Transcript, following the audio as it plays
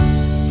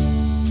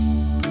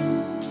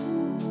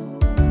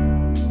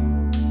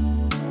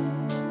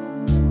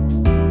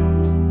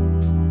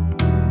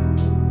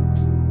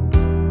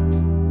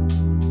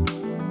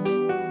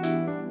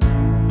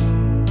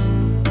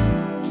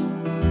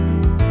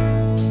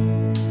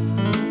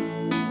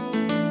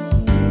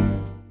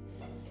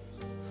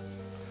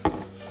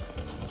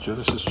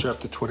Genesis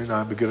chapter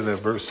 29, beginning at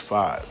verse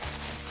 5.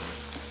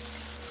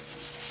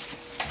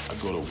 I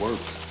go to work.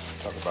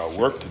 Talk about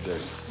work today.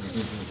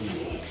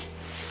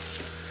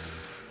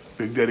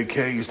 Big Daddy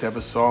Kane used to have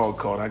a song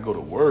called I Go to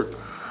Work.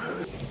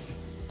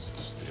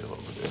 Still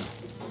over there.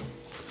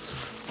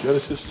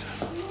 Genesis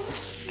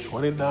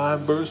 29,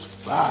 verse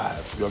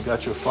 5. Y'all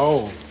got your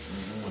phone.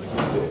 When you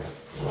get there.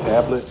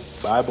 Tablet,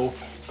 Bible.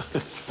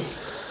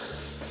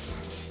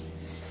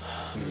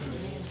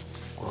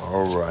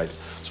 All right.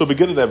 So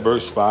beginning at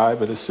verse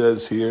 5, and it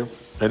says here,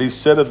 and he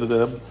said unto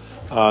them,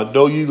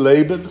 know ye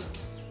Laban,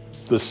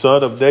 the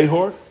son of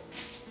Nahor?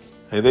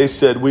 And they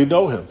said, we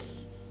know him.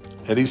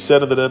 And he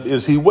said unto them,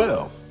 is he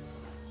well?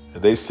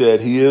 And they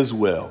said, he is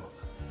well.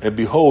 And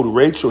behold,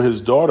 Rachel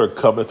his daughter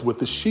cometh with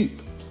the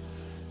sheep.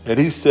 And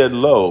he said,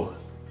 lo,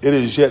 it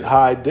is yet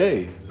high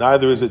day,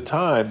 neither is it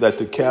time that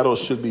the cattle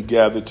should be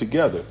gathered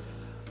together.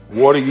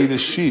 Water ye the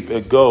sheep,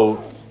 and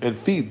go and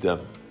feed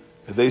them.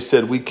 And they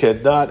said, we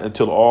cannot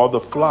until all the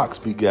flocks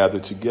be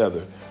gathered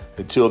together,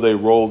 until they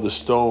roll the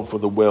stone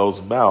from the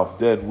well's mouth.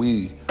 Then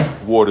we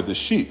water the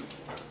sheep.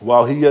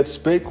 While he yet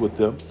spake with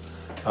them,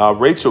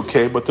 Rachel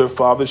came with her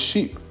father's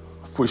sheep,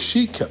 for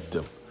she kept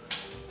them.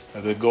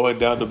 And then going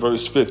down to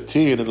verse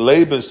 15, and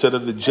Laban said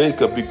unto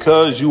Jacob,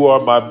 because you are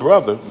my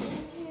brother,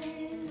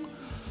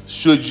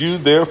 should you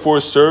therefore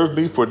serve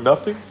me for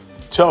nothing?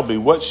 Tell me,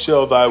 what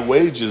shall thy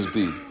wages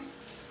be?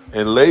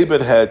 And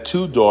Laban had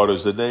two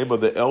daughters. The name of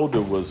the elder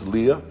was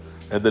Leah,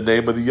 and the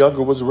name of the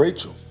younger was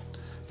Rachel.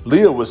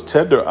 Leah was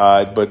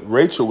tender-eyed, but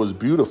Rachel was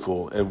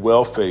beautiful and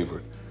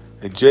well-favored.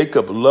 And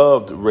Jacob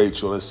loved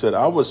Rachel and said,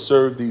 I will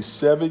serve thee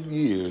 7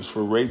 years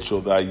for Rachel,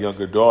 thy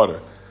younger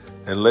daughter.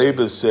 And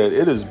Laban said,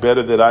 it is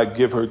better that I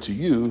give her to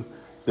you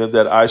than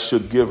that I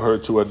should give her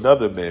to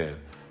another man.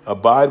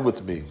 Abide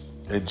with me.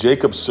 And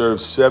Jacob served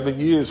 7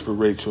 years for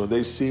Rachel, and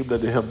they seemed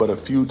unto him but a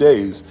few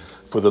days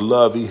for the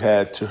love he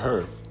had to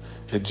her.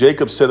 And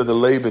Jacob said unto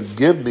Laban,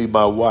 give me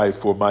my wife,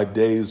 for my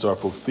days are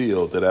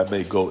fulfilled, that I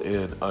may go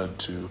in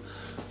unto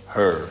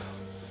her.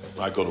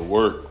 I go to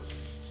work.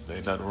 There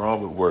ain't nothing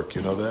wrong with work,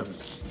 you know that?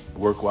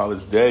 Work while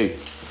it's day.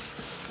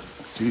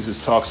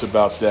 Jesus talks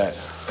about that.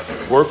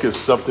 Work is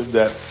something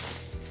that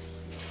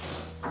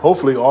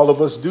hopefully all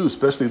of us do,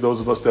 especially those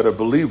of us that are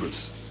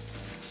believers.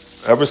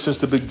 Ever since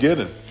the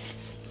beginning,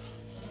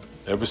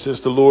 ever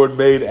since the Lord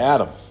made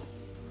Adam,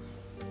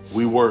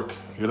 we work.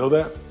 You know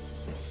that?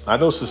 I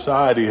know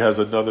society has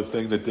another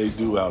thing that they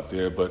do out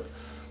there, but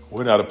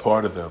we're not a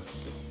part of them.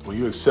 When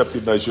you accept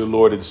him as your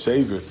Lord and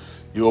Savior,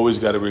 you always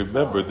got to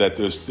remember that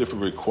there's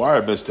different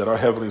requirements that our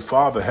Heavenly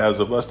Father has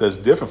of us that's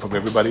different from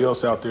everybody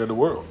else out there in the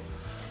world.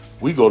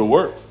 We go to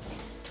work.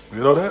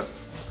 You know that?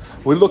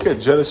 We look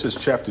at Genesis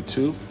chapter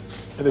 2,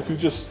 and if you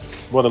just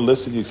want to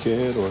listen, you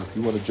can, or if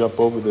you want to jump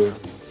over there.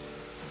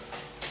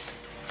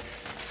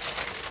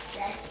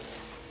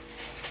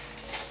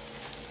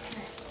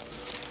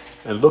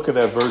 And looking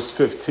at verse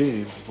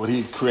 15, when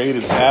he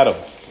created Adam.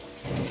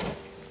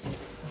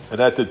 And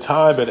at the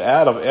time in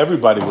Adam,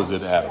 everybody was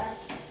in Adam.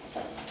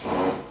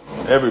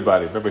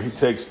 Everybody. Remember, he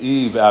takes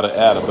Eve out of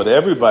Adam, but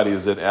everybody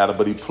is in Adam,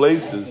 but he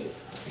places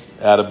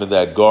Adam in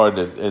that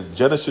garden. In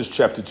Genesis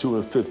chapter 2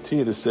 and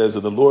 15, it says,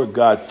 and the Lord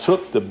God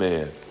took the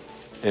man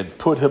and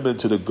put him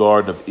into the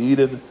garden of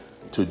Eden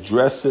to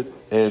dress it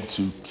and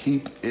to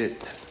keep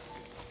it.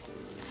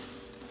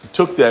 He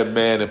took that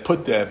man and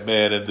put that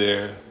man in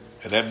there,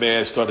 and that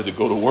man started to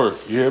go to work.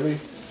 You hear me?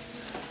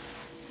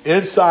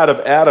 Inside of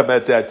Adam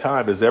at that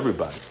time is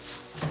everybody.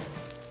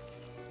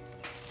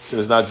 He said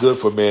it's not good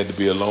for man to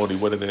be alone. He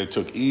went in there and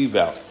took Eve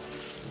out.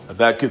 And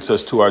that gets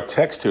us to our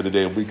text here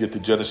today. And we get to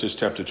Genesis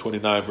chapter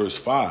 29, verse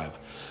 5.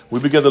 We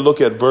begin to look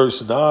at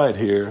verse 9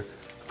 here,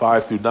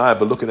 5 through 9.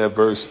 But looking at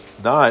verse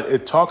 9,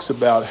 it talks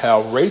about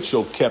how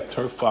Rachel kept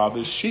her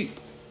father's sheep.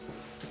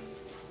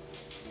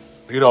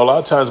 You know, a lot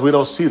of times we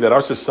don't see that.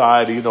 Our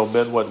society, you know,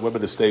 men want women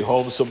to stay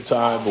home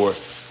sometime,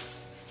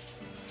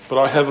 but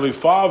our Heavenly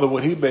Father,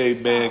 when he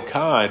made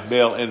mankind,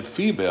 male and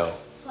female,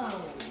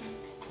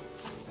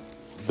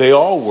 they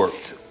all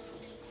worked.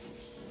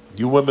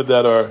 You women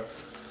that are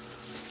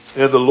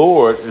in the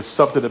Lord, it's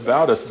something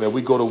about us, man.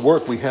 We go to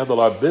work, we handle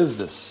our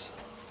business.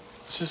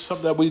 It's just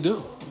something that we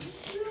do.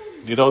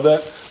 You know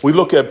that? We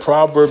look at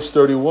Proverbs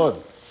 31.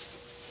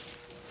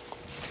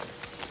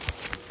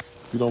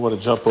 If you don't want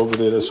to jump over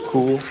there, that's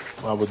cool.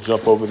 I would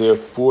jump over there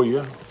for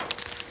you.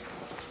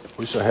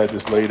 Wish I had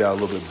this laid out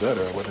a little bit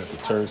better. I wouldn't have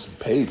to turn some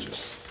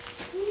pages.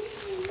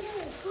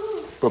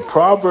 But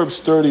Proverbs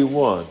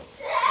 31,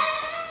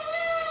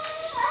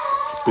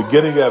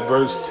 beginning at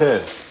verse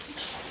 10.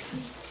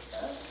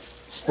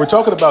 We're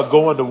talking about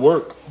going to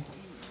work.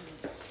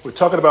 We're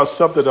talking about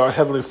something our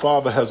Heavenly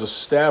Father has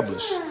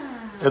established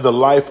in the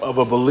life of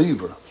a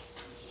believer.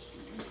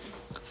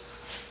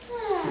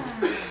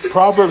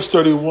 Proverbs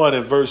 31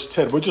 and verse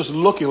 10. We're just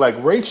looking like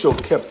Rachel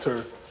kept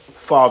her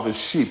father's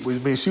sheep. I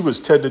mean, she was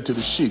tending to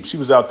the sheep. She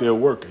was out there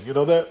working. You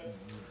know that?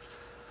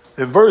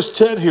 In verse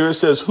 10 here, it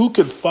says, who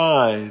can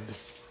find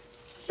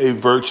a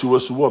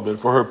virtuous woman?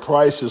 For her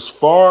price is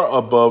far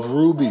above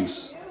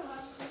rubies.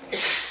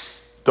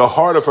 The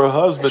heart of her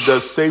husband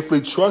does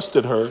safely trust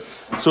in her,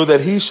 so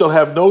that he shall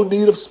have no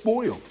need of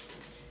spoil.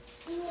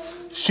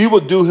 She will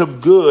do him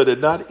good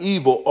and not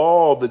evil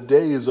all the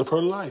days of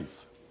her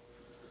life.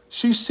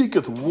 She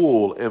seeketh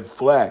wool and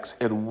flax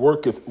and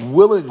worketh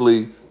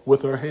willingly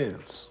with her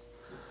hands.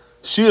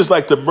 She is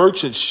like the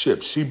merchant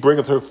ship. She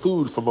bringeth her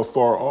food from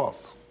afar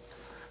off.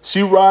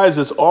 She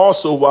rises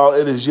also while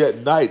it is yet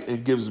night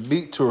and gives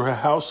meat to her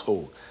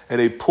household and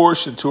a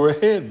portion to her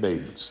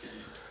handmaidens.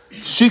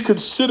 She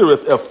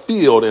considereth a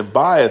field and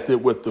buyeth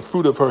it with the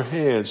fruit of her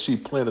hands. She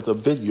planteth a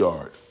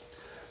vineyard.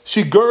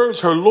 She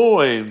girds her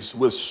loins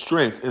with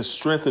strength and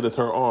strengtheneth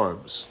her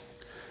arms.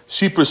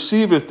 She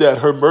perceiveth that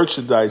her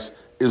merchandise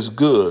is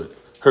good.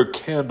 Her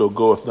candle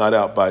goeth not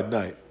out by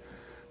night.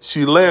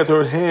 She layeth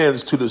her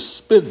hands to the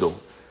spindle,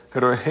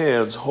 and her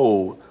hands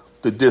hold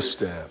the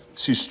distaff.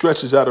 She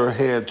stretches out her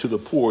hand to the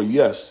poor.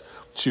 Yes,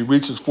 she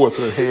reaches forth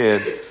her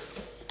hand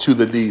to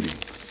the needy.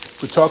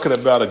 We're talking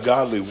about a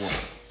godly woman.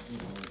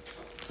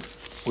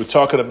 We're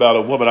talking about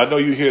a woman. I know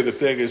you hear the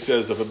thing that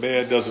says if a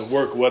man doesn't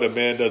work, what a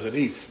man doesn't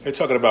eat. They're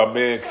talking about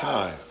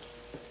mankind.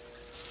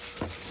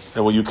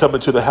 And when you come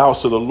into the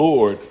house of the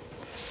Lord,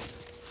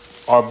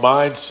 our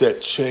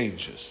mindset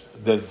changes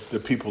than the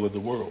people in the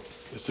world.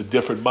 It's a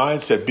different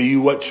mindset. Be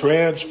you what?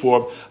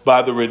 Transformed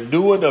by the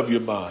renewing of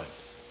your mind,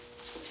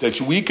 that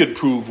we can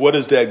prove what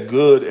is that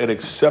good and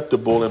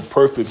acceptable and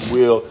perfect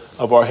will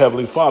of our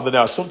Heavenly Father.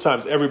 Now,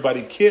 sometimes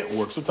everybody can't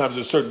work. Sometimes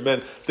there's certain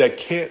men that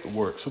can't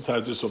work.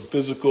 Sometimes there's some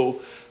physical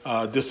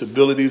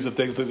disabilities and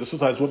things like that.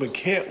 Sometimes women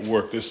can't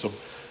work. There's some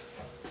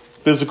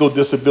physical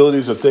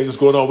disabilities and things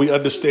going on. We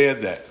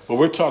understand that. But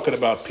we're talking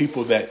about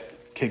people that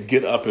can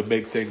get up and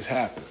make things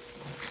happen.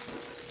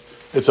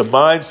 It's a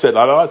mindset. A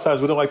lot of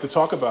times we don't like to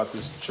talk about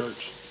this in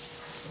church.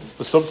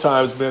 But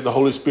sometimes, man, the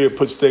Holy Spirit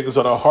puts things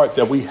on our heart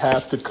that we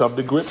have to come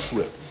to grips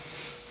with.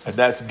 And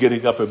that's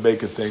getting up and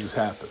making things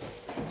happen.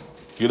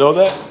 You know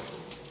that?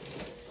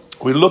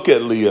 We look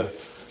at Leah.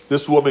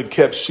 This woman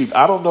kept sheep.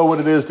 I don't know what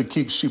it is to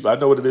keep sheep. I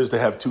know what it is to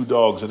have two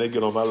dogs, and they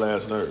get on my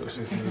last nerves.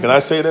 Can I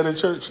say that in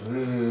church?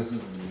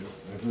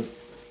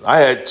 I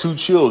had two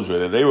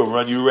children, and they would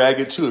run you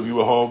ragged, too, if you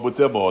were home with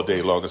them all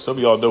day long. And some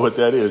of y'all know what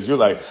that is. You're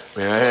like,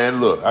 man,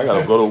 look, I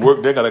got to go to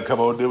work. They got to come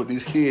home and deal with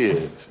these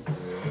kids.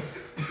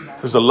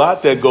 There's a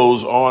lot that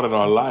goes on in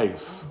our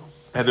life.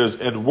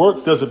 And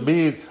work doesn't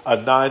mean a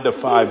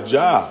 9-to-5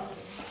 job.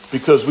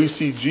 Because we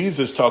see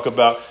Jesus talk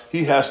about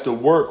he has to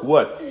work,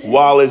 what?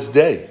 While it's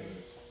day.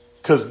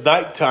 Because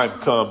nighttime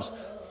comes,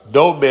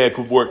 no man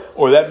can work.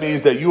 Or that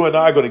means that you and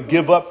I are going to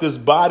give up this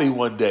body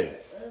one day.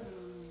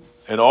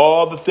 And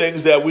all the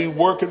things that we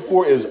working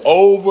for is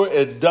over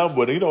and done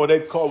with. You know, when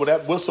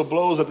that whistle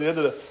blows at the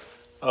end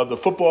of the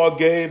football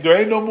game, there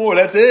ain't no more.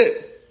 That's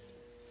it.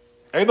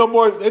 Ain't no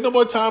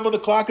more time on the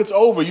clock. It's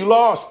over. You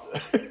lost.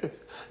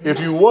 If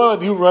you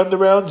won, you run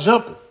around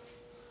jumping.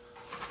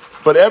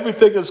 But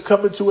everything is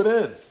coming to an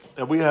end.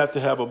 And we have to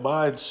have a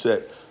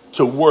mindset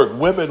to work.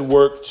 Women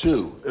work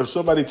too. If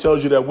somebody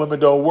tells you that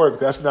women don't work,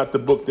 that's not the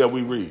book that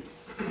we read.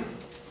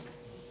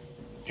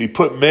 He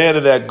put man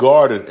in that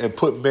garden and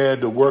put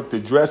man to work to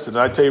dress it. And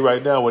I tell you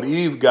right now, when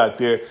Eve got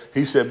there,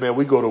 he said, man,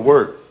 we go to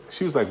work.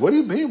 She was like, what do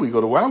you mean we go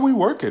to work? Why are we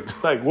working?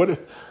 Like, what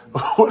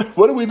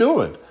are we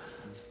doing?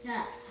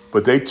 Yeah.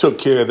 But they took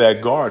care of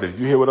that garden.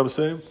 You hear what I'm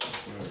saying?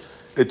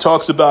 It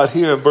talks about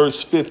here in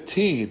verse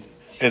 15,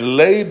 and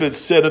Laban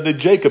said unto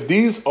Jacob,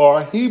 these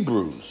are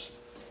Hebrews.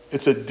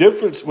 It's a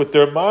difference with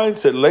their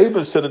mindset.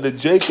 Laban said unto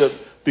Jacob,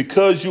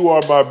 because you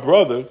are my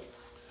brother,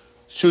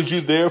 should you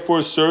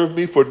therefore serve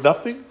me for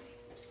nothing?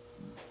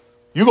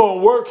 You going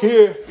to work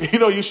here. You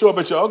know, you show up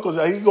at your uncle's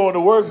house. He's going to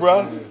work,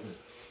 bro.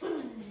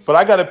 But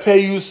I got to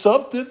pay you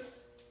something.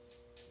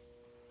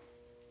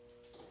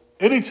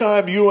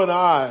 Anytime you and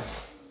I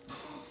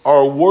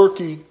are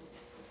working,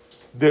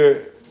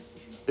 there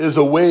is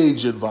a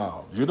wage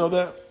involved. You know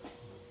that?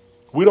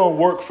 We don't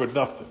work for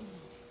nothing.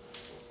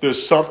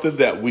 There's something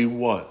that we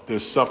want.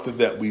 There's something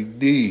that we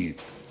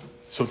need.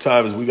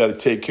 Sometimes we got to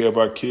take care of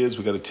our kids.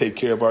 We got to take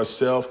care of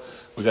ourselves.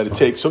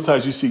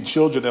 Sometimes you see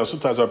children now.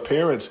 Sometimes our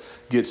parents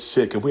get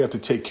sick and we have to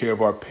take care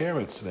of our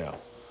parents now.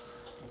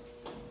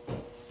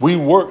 We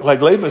work,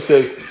 like Laban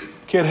says,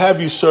 can't have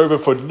you serving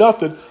for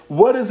nothing.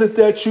 What is it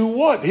that you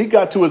want? He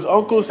got to his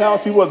uncle's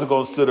house. He wasn't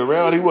going to sit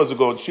around. He wasn't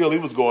going to chill. He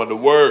was going to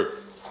work.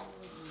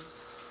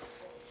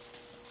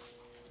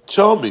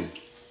 Tell me,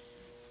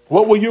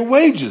 what will your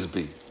wages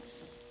be?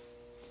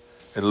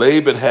 And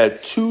Laban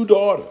had two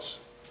daughters.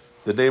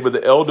 The name of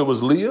the elder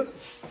was Leah.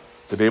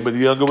 The name of the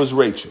younger was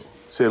Rachel.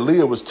 Said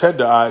Leah was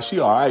tender-eyed. She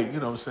all right, you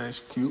know what I'm saying?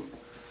 She cute.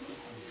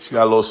 She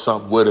got a little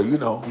something with her, you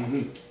know.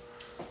 Mm-hmm.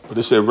 But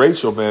they said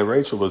Rachel, man,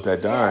 Rachel was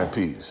that dime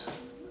piece.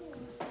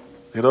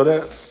 You know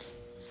that?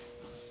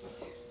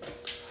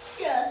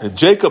 Yes. And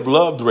Jacob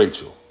loved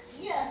Rachel.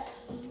 Yes.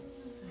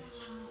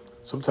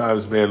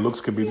 Sometimes, man,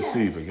 looks can be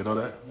deceiving. You know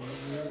that?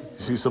 You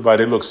see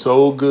somebody, they look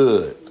so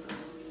good.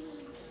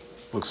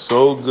 Look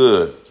so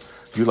good.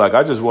 You like,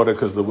 I just want her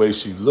because of the way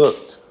she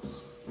looked.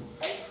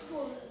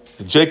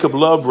 And Jacob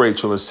loved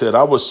Rachel and said,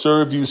 I will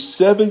serve you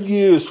 7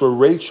 years for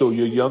Rachel,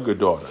 your younger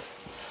daughter.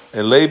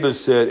 And Laban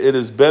said, it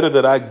is better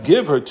that I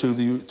give her to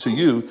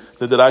you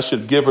than that I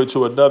should give her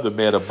to another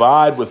man.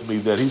 Abide with me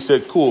then. He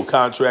said, cool,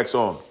 contract's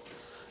on.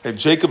 And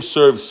Jacob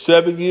served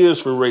 7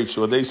 years for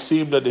Rachel, and they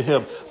seemed unto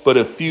him but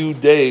a few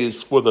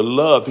days for the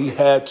love he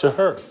had to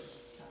her.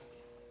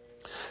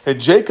 And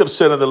Jacob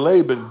said unto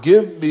Laban,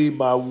 give me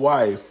my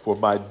wife, for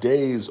my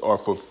days are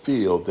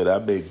fulfilled, that I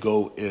may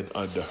go in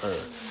unto her.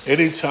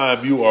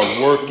 Anytime you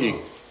are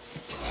working,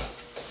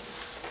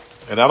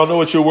 and I don't know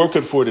what you're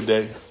working for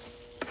today.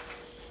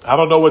 I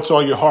don't know what's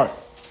on your heart.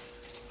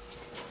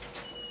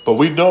 But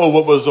we know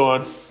what was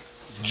on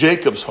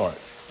Jacob's heart.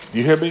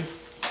 You hear me?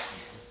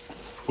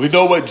 We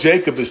know what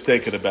Jacob is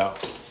thinking about.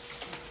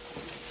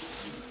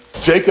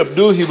 Jacob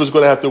knew he was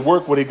going to have to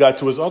work when he got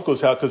to his uncle's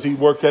house because he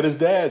worked at his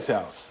dad's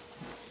house.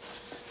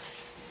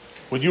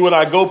 When you and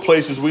I go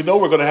places, we know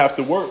we're going to have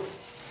to work.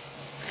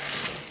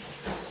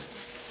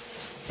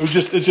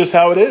 It's just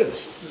how it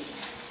is.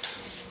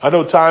 I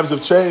know times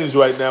have changed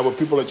right now where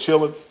people are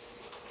chilling,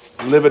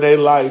 living their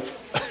life.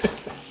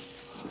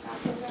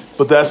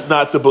 But that's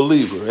not the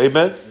believer.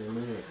 Amen?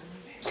 Amen.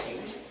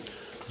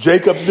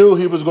 Jacob knew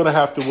he was going to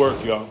have to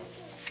work, y'all.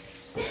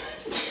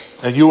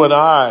 And you and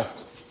I,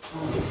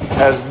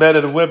 as men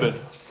and women,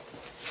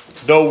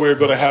 know we're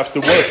going to have to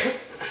work.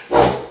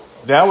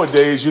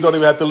 Nowadays, you don't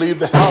even have to leave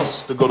the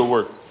house to go to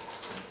work.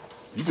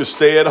 You can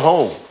stay at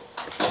home,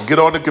 get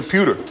on the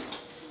computer,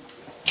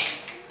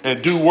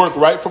 and do work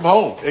right from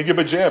home in your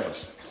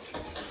pajamas.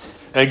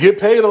 And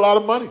get paid a lot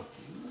of money.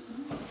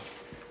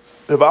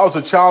 If I was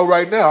a child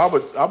right now,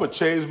 I would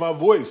change my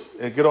voice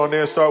and get on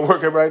there and start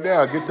working right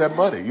now and get that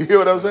money. You hear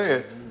what I'm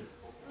saying?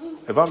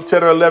 If I'm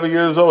 10 or 11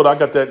 years old, I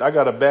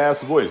got a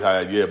bass voice.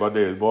 Hi, yeah, my name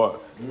is boy.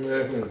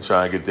 I'm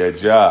trying to get that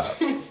job.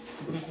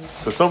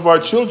 Because some of our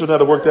children know how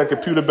to work that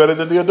computer better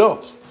than the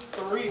adults.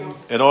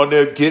 And on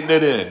there getting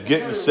it in,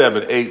 getting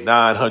 700, 800,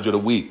 900 a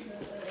week.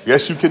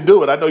 Yes, you can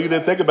do it. I know you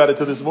didn't think about it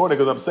till this morning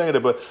because I'm saying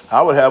it, but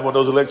I would have one of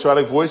those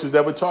electronic voices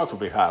that would talk for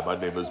me. Hi, my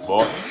name is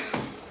Mark.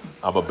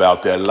 I'm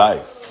about that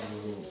life.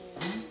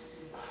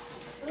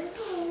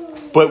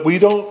 But we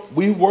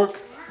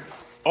work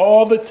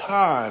all the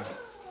time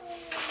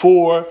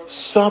for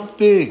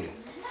something.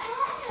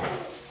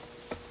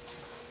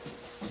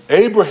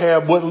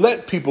 Abraham wouldn't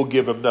let people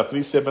give him nothing.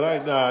 He said,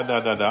 but no. I'm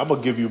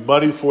going to give you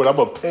money for it. I'm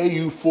going to pay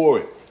you for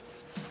it.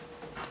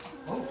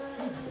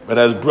 But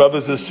as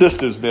brothers and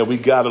sisters, man, we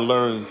got to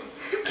learn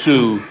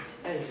to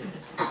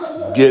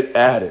get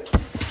at it.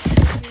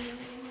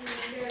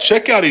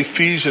 Check out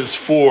Ephesians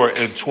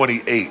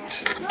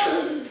 4:28.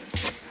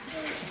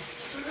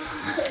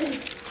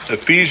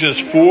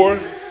 Ephesians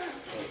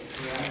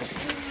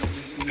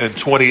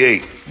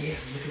 4:28.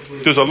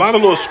 There's a lot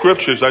of little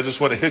scriptures I just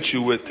want to hit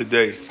you with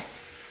today.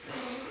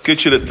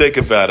 Get you to think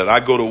about it. I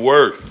go to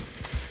work.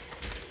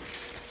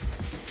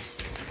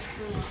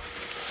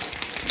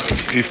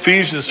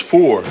 Ephesians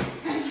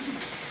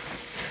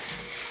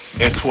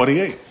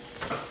 4:28.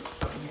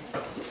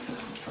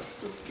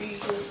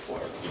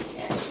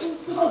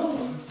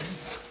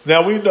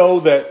 Now we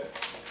know that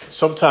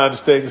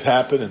sometimes things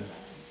happen, and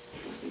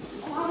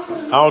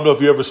I don't know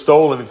if you ever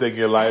stole anything in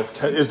your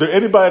life. Is there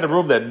anybody in the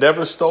room that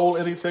never stole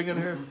anything in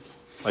here?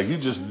 Like you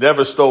just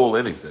never stole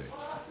anything?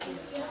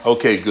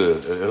 Okay,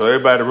 good.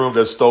 Everybody in the room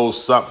that stole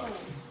something.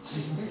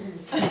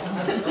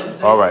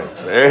 All right,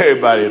 so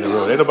everybody in the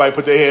room. Ain't nobody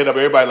put their hand up.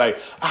 Everybody like,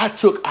 I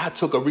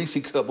took a Reese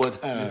cup one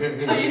time.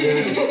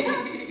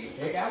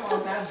 Hey, I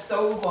walked out the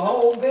stove for a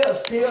whole bill,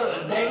 still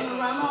dangling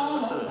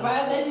around my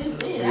home.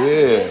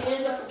 Yeah.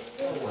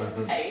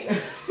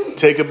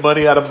 Taking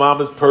money out of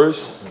mama's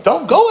purse.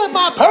 Don't go in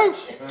my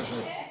purse.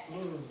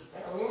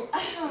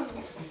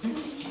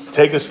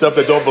 Taking stuff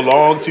that don't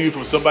belong to you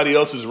from somebody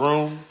else's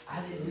room.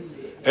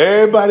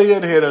 Everybody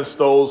in here done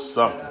stole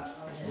something.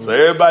 So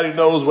everybody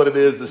knows what it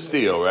is to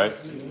steal, right?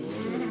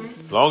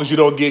 As long as you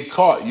don't get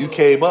caught, you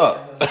came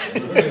up.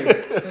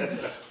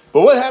 But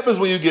what happens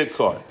when you get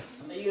caught?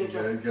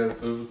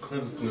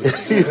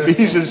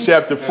 Ephesians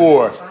chapter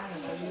 4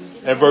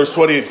 and verse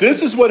 28.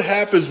 This is what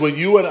happens when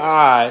you and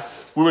I,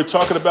 we were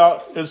talking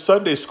about in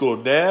Sunday school.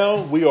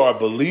 Now we are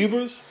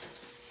believers.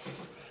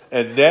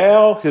 And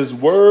now his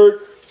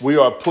word we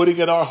are putting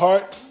in our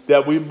heart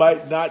that we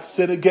might not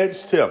sin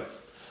against him.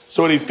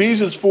 So in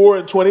Ephesians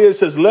 4:28 it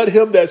says, let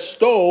him that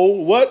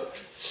stole, what?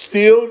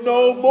 Steal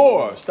no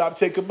more. Stop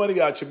taking money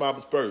out your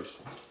mama's purse.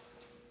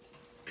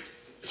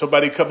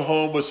 Somebody come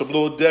home with some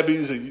little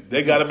Debbies and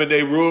they got them in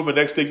their room, and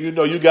next thing you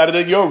know, you got it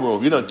in your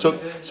room. You done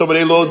took some of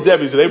their little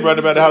Debbies and they run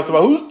around the house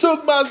about, who's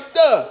took my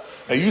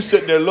stuff? And you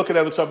sitting there looking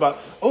at them talking about,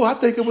 oh, I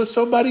think it was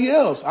somebody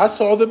else. I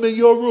saw them in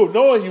your room,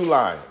 knowing you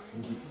lying.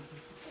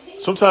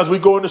 Sometimes we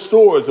go in the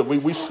stores and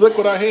we slick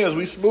with our hands,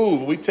 we smooth,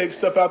 and we take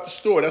stuff out the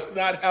store. That's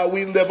not how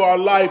we live our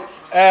life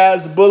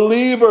as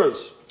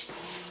believers.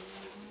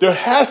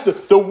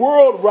 The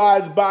world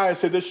rides by and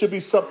says there should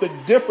be something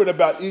different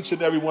about each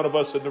and every one of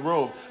us in the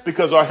room,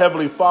 because our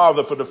Heavenly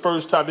Father, for the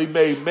first time he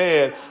made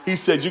man, he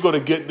said, you're going to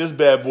get in this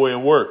bad boy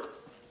and work.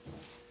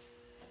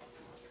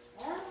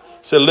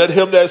 said, let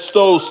him that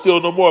stole steal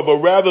no more, but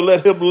rather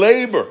let him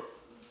labor,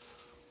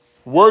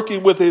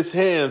 working with his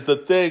hands the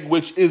thing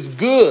which is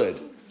good.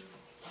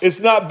 It's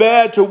not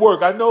bad to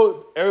work. I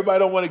know everybody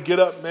don't want to get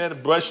up, man,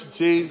 and brush your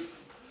teeth,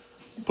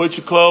 put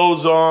your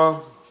clothes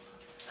on,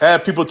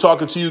 have people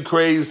talking to you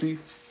crazy,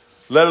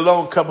 let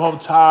alone come home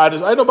tired.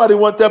 Ain't nobody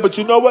want that, but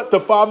you know what? The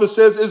Father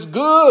says it's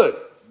good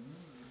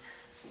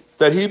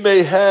that he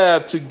may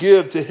have to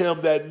give to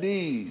him that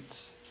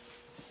needs.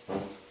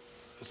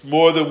 It's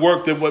more than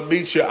work than what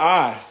meets your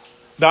eye.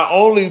 Not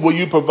only will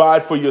you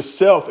provide for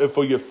yourself and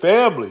for your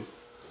family,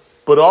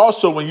 but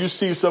also when you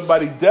see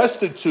somebody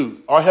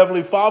destitute, our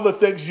Heavenly Father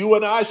thinks you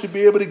and I should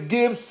be able to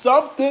give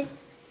something.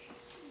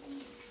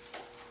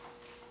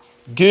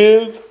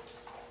 Give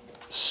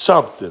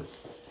something.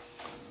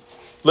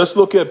 Let's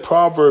look at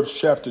Proverbs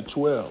chapter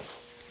 12.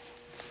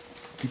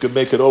 You can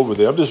make it over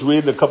there. I'm just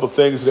reading a couple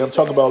things there. I'm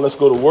talking about let's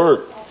go to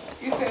work.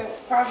 You said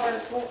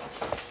Proverbs what?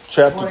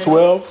 Chapter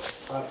 12.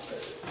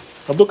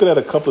 I'm looking at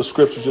a couple of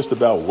scriptures just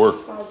about work.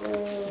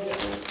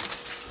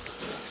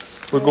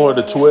 We're going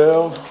to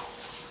 12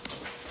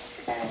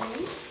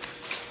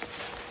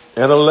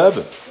 and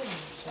 11.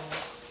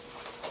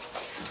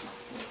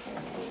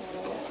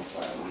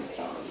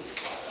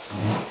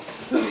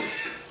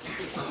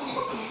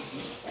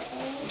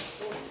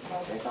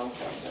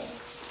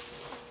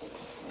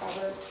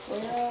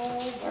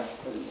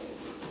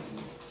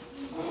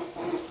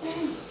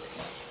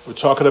 We're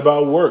talking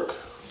about work.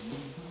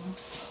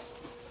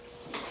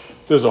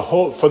 There's a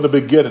whole, from the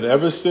beginning,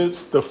 ever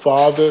since the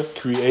Father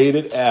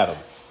created Adam.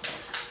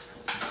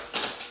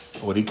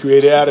 When he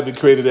created Adam, he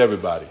created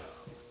everybody.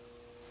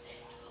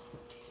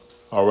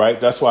 All right?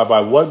 That's why by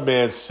one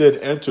man sin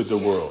entered the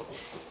world.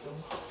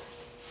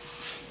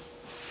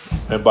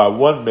 And by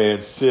one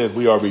man's sin,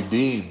 we are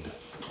redeemed.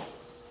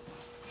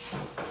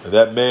 And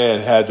that man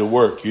had to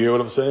work. You hear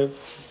what I'm saying?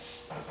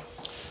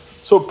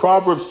 So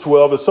Proverbs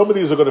 12, and some of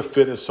these are going to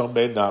fit and some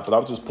may not, but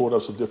I'll just pull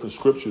up some different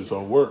scriptures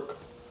on work.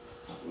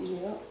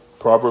 Yeah.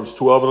 Proverbs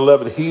 12 and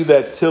 11, he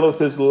that tilleth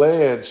his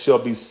land shall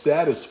be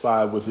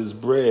satisfied with his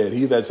bread.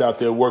 He that's out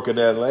there working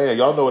that land.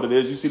 Y'all know what it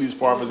is. You see these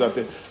farmers out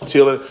there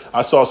tilling.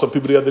 I saw some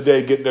people the other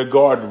day getting their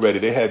garden ready.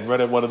 They had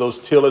rented one of those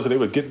tillers and they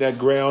were getting that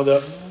ground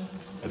up.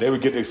 And they were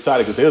getting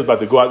excited because they was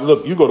about to go out.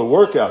 Look, you go to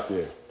work out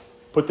there.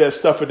 Put that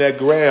stuff in that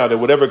ground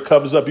and whatever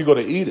comes up, you're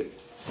going to eat it.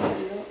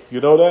 You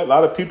know that? A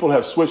lot of people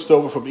have switched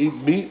over from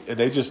eating meat and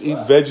they just eat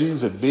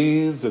veggies and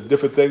beans and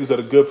different things that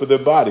are good for their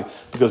body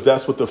because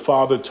that's what the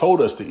Father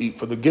told us to eat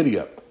from the giddy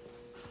up.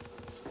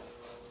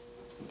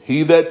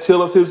 He that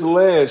tilleth his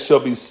land shall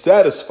be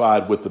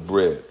satisfied with the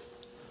bread,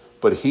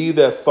 but he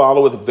that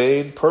followeth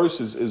vain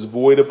persons is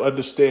void of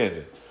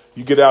understanding.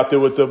 You get out there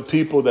with them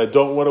people that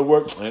don't want to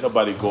work. Ain't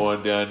nobody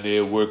going down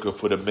there working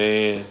for the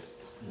man.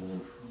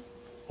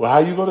 Well, how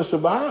you going to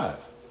survive?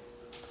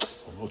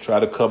 I'm going to try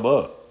to come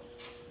up.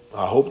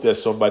 I hope that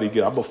somebody I'm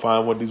going to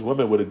find one of these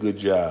women with a good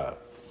job.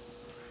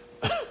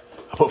 I'm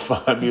going to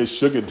find me a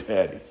sugar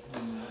daddy.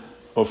 I'm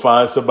going to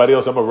find somebody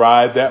else. I'm going to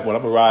ride that one.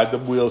 I'm going to ride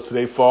them wheels till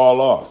they fall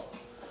off.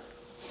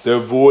 They're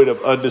void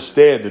of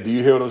understanding. Do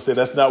you hear what I'm saying?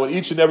 That's not what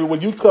each and every,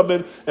 when you come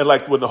in and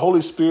like when the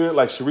Holy Spirit,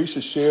 like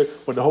Sharisha shared,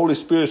 when the Holy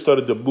Spirit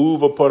started to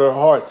move upon her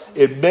heart,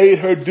 it made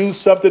her do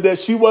something that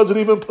she wasn't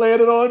even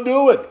planning on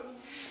doing.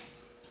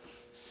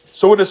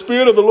 So when the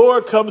Spirit of the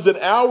Lord comes in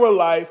our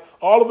life,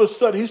 all of a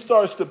sudden, he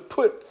starts to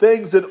put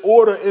things in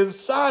order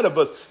inside of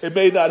us. It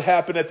may not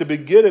happen at the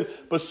beginning,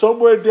 but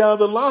somewhere down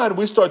the line,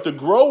 we start to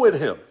grow in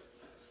him.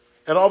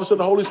 And all of a sudden,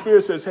 the Holy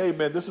Spirit says, hey,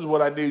 man, this is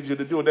what I need you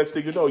to do. And next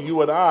thing you know,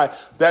 you and I,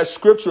 that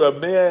scripture,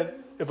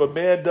 if a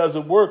man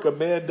doesn't work, a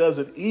man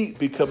doesn't eat,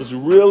 becomes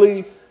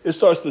really, it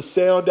starts to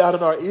sound out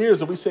in our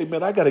ears. And we say,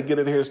 man, I got to get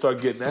in here and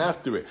start getting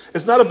after it.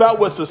 It's not about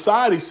what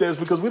society says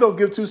because we don't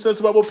give 2 cents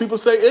about what people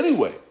say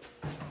anyway.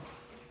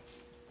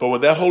 But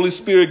when that Holy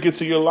Spirit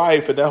gets in your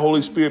life and that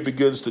Holy Spirit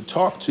begins to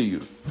talk to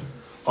you,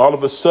 all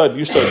of a sudden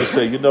you start to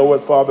say, you know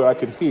what, Father, I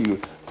can hear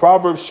you.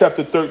 Proverbs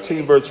chapter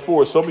 13, verse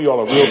 4. Some of y'all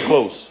are real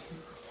close.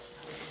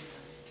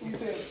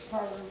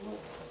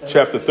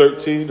 Chapter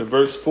 13 and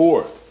verse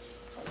 4.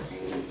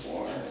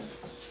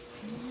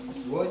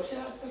 What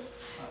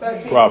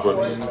chapter?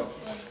 Proverbs.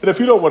 And if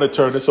you don't want to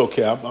turn, it's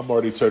okay. I'm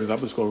already turning. I'm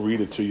just going to read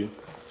it to you.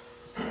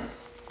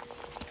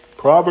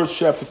 Proverbs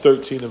chapter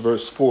 13 and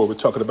verse 4. We're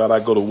talking about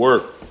I go to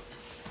work.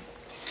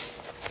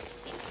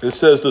 It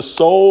says, the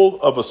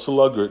soul of a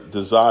sluggard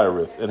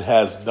desireth and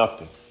has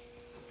nothing,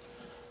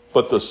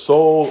 but the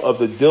soul of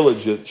the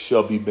diligent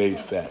shall be made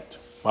fat.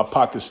 My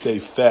pockets stay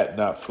fat,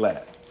 not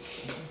flat.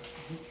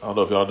 I don't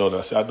know if y'all know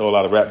that. I know a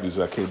lot of rap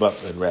music. I came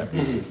up in rap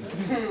music.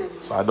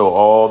 So I know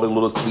all the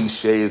little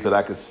cliches that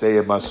I can say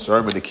in my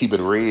sermon to keep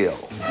it real.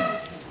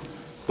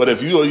 But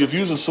if you're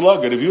a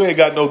sluggard, if you ain't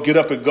got no get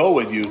up and go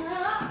in you,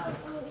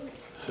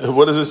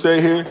 what does it say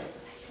here?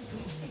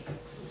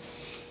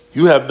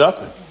 You have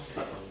nothing.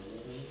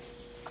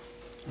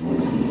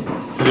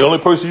 And the only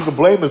person you can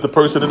blame is the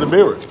person in the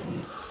mirror.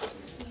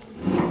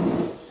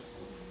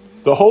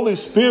 The Holy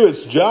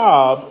Spirit's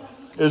job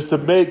is to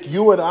make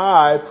you and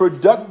I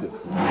productive.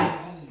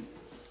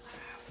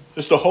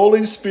 It's the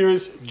Holy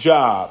Spirit's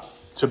job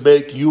to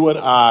make you and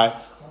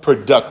I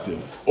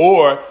productive.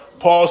 Or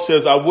Paul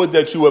says, I would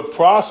that you would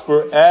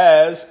prosper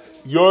as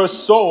your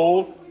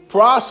soul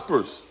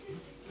prospers.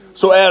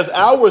 So as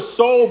our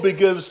soul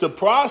begins to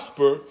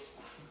prosper,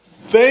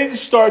 things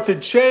start to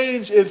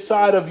change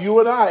inside of you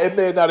and I. It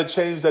may not have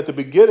changed at the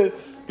beginning.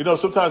 You know,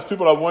 sometimes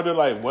people are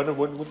wondering, when the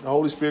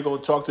Holy Spirit going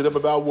to talk to them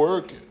about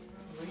work?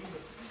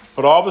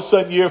 But all of a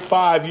sudden, year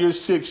 5, year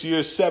 6,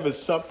 year 7,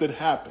 something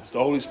happens. The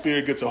Holy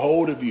Spirit gets a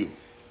hold of you.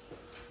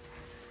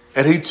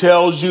 And he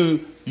tells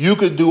you, you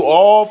can do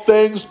all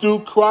things through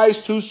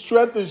Christ who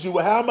strengthens you.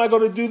 Well, how am I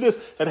going to do this?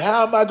 And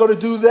how am I going to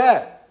do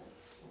that?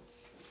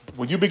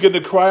 When you begin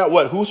to cry out,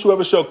 what?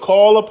 Whosoever shall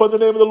call upon the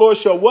name of the Lord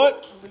shall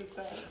what?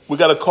 We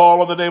got to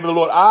call on the name of the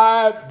Lord.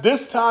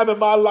 This time in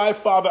my life,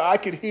 Father, I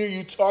can hear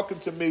you talking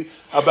to me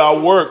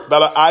about work.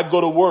 I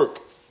go to work.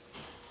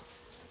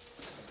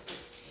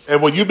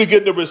 And when you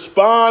begin to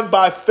respond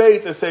by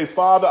faith and say,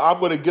 Father, I'm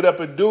going to get up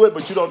and do it,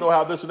 but you don't know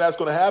how this and that's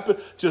going to happen,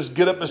 just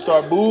get up and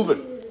start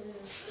moving.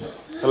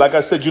 And like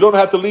I said, you don't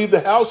have to leave the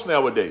house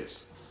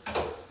nowadays.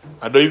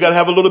 I know you got to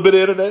have a little bit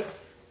of internet,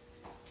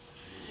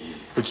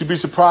 but you'd be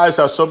surprised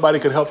how somebody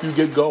can help you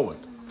get going.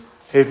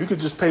 Hey, if you could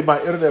just pay my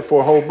internet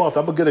for a whole month,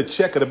 I'm going to get a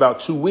check in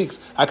about 2 weeks.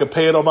 I can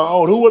pay it on my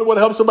own. Who wouldn't want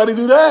to help somebody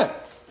do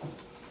that?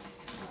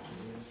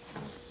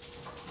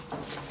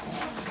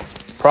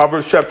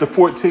 Proverbs chapter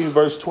 14,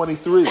 verse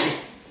 23.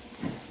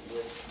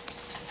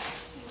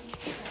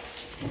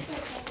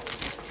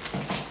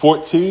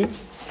 14.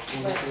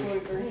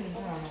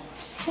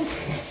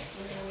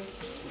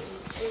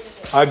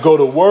 I go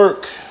to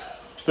work.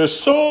 There's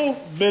so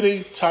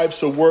many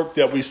types of work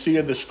that we see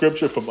in the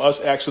scripture from us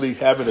actually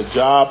having a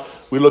job.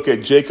 We look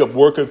at Jacob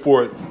working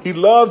for it. He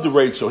loved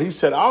Rachel. He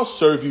said, I'll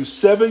serve you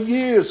 7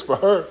 years for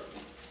her.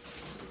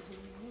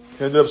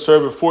 He ended up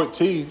serving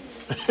 14.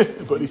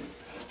 But he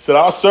said,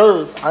 I'll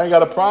serve. I ain't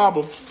got a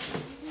problem.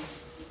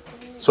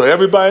 So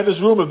everybody in this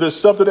room, if there's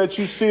something that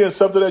you see and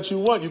something that you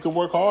want, you can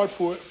work hard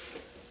for it.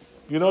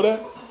 You know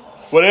that?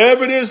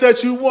 Whatever it is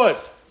that you want,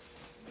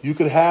 you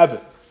can have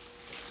it.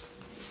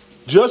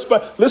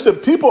 Listen,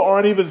 people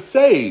aren't even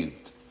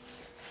saved,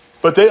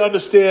 but they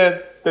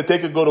understand that they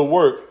can go to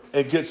work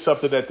and get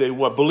something that they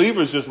want.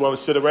 Believers just want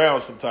to sit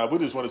around sometimes. We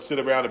just want to sit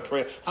around and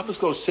pray. I'm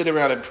just going to sit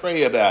around and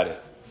pray about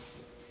it.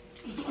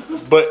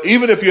 But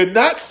even if you're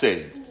not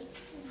saved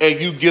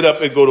and you get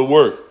up and go to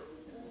work,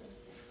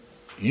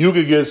 you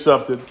can get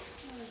something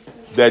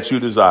that you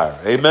desire.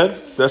 Amen?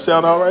 Does that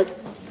sound all right?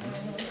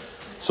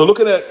 So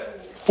looking at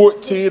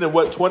 14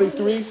 and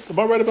 23, am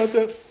I right about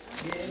that?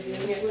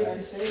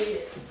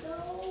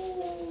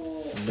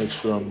 Make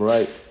sure I'm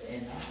right.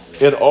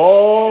 In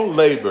all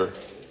labor,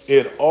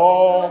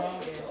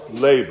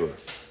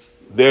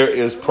 there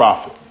is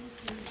profit.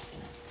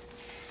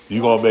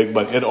 You're going to make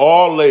money. In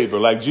all labor,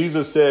 like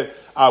Jesus said,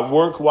 I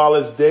work while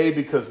it's day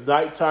because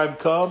nighttime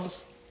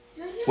comes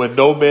when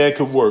no man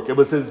can work. It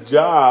was his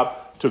job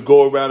to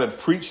go around and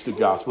preach the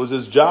gospel. It was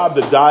his job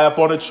to die up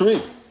on a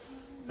tree.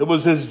 It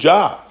was his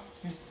job.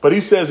 But he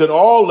says in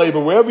all labor,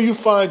 wherever you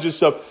find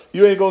yourself,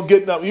 you ain't going to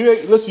get nothing.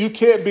 Listen, you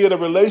can't be in a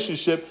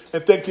relationship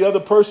and think the other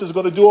person is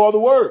going to do all the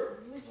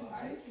work.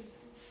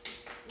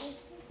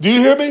 Do you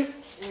hear me?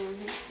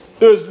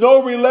 There's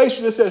no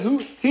relation that says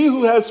he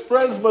who has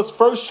friends must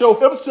first show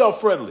himself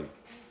friendly.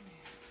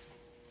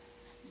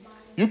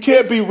 You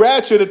can't be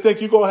ratchet and think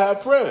you're going to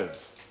have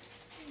friends.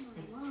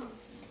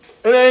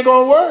 It ain't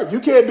going to work. You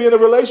can't be in a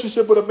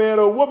relationship with a man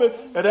or a woman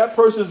and that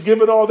person's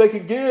giving all they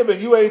can give and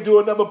you ain't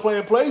doing nothing but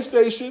playing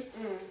PlayStation.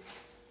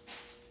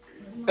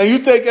 And you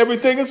think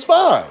everything is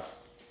fine.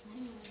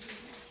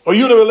 Or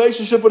you're in a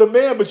relationship with a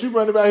man, but you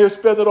running around here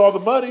spending all the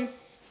money,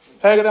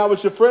 hanging out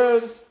with your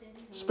friends,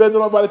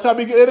 spending all by the time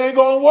you get, it ain't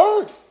going to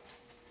work.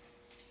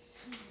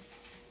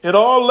 In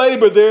all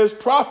labor, there is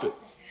profit.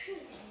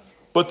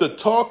 But the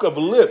talk of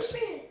lips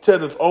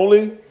tendeth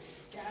only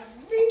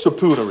to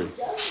prudery.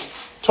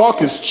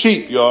 Talk is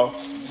cheap, y'all.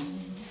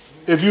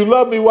 If you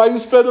love me, why you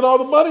spending all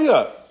the money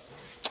up?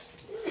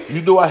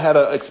 You knew I had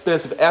an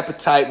expensive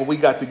appetite when we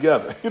got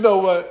together. You know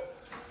what?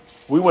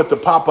 We went to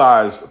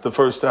Popeyes the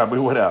first time we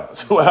went out.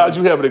 So how'd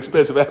you have an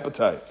expensive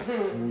appetite?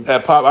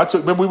 At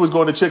remember we was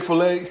going to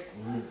Chick-fil-A,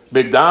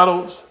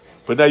 McDonald's,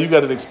 but now you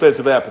got an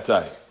expensive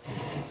appetite.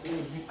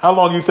 How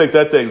long do you think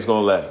that thing's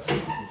going to last?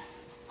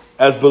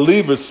 As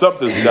believers,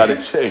 something's got to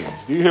change.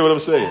 Do you hear what I'm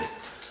saying?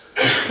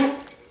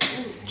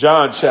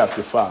 John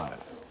chapter 5.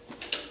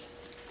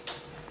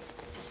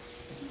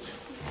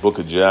 Book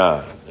of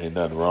John. Ain't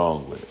nothing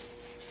wrong with it.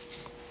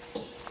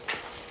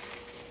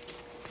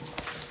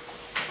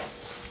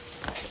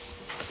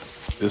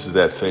 This is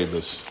that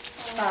famous.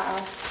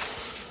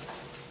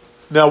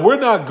 Now, we're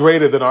not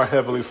greater than our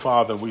Heavenly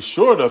Father. We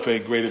sure enough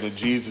ain't greater than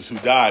Jesus who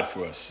died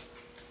for us.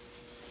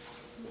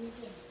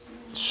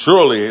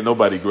 Surely ain't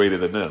nobody greater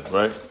than them,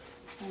 right?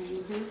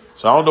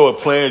 So I don't know what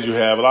plans you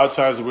have. A lot of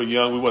times when we're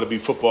young, we want to be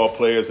football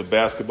players and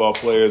basketball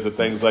players and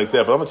things like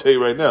that. But I'm going to tell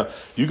you right now,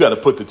 you got to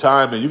put the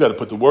time in. You got to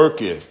put the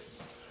work in.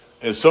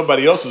 And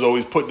somebody else is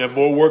always putting in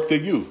more work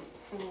than you.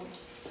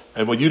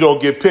 And when you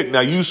don't get picked,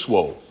 now you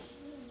swole.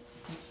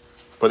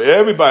 But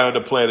everybody on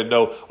the planet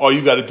know all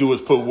you got to do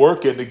is put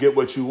work in to get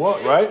what you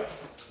want, right?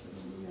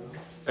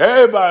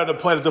 Everybody on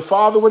the planet. The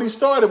Father, when he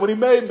started, when he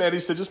made man, he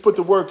said, just put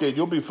the work in.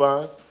 You'll be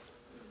fine.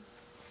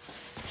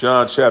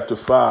 John chapter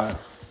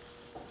 5.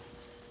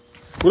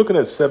 We're looking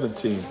at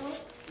 17.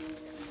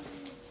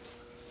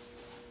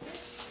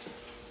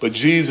 But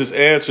Jesus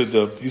answered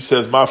them. He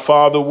says, my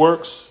Father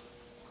works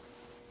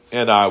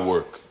and I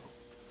work.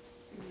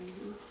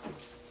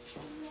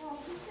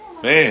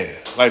 Man,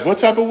 like what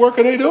type of work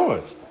are they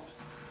doing?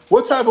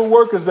 What type of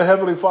work is the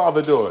Heavenly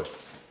Father doing?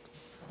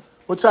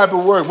 What type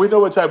of work? We know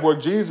what type of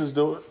work Jesus is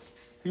doing.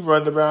 He's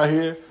running around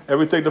here.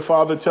 Everything the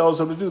Father tells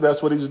him to do,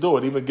 that's what he's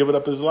doing, even giving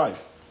up his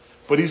life.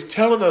 But he's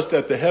telling us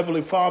that the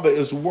Heavenly Father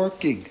is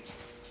working.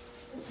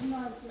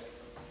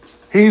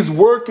 He's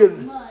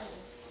working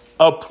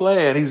a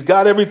plan. He's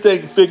got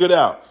everything figured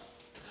out.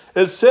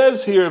 It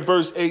says here in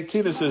verse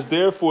 18, it says,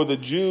 therefore the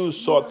Jews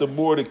sought the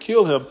more to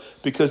kill him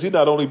because he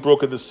not only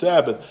broken the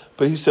Sabbath,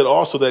 but he said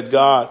also that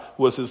God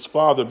was his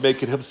Father,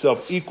 making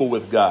himself equal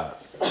with God.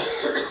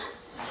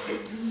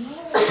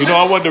 You know,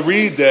 I wanted to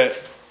read that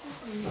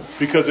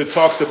because it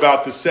talks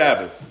about the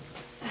Sabbath.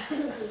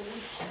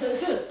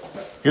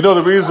 You know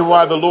the reason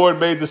why the Lord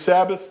made the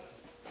Sabbath?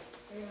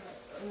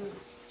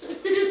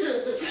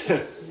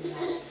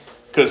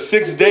 Because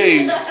 6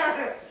 days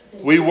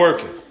we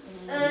working.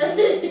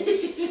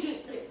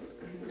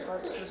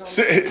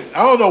 I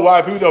don't know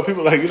why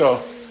people like,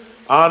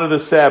 honor the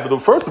Sabbath. Well,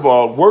 first of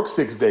all, work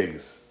 6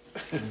 days.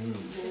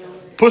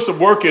 Put some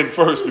work in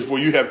first before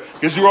you have,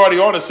 because you're already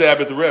on a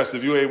Sabbath rest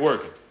if you ain't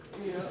working.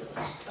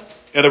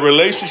 In a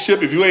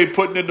relationship, if you ain't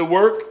putting in the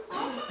work,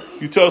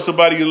 you tell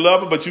somebody you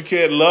love them, but you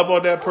can't love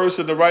on that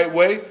person the right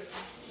way,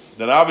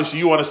 then obviously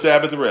you want a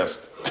Sabbath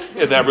rest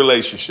in that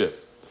relationship.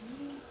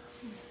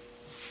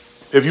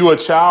 If you're a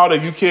child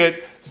and you can't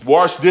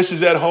wash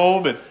dishes at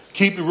home and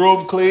keep your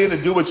room clean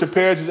and do what your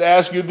parents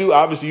ask you to do,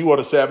 obviously you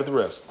want a Sabbath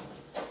rest.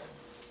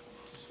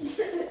 You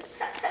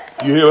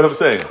hear what I'm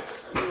saying?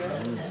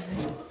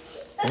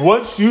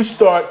 Once you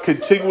start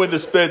continuing to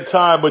spend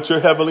time with your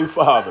Heavenly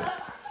Father,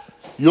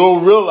 you'll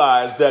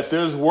realize that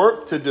there's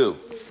work to do.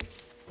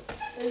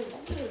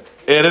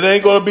 And it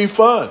ain't going to be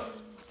fun.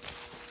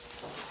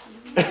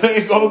 It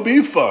ain't going to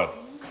be fun.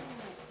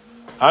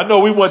 I know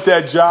we want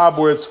that job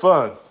where it's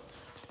fun.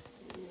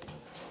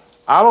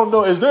 I don't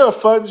know. Is there a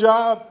fun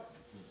job?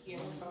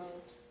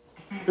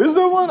 Is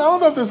there one? I don't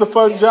know if there's a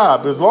fun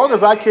job. As long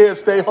as I can't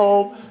stay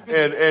home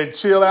and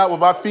chill out with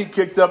my feet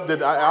kicked up,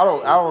 then I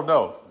don't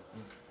know.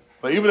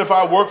 But even if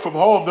I work from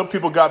home, them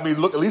people got me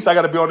look. At least I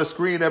got to be on the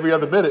screen every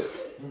other minute.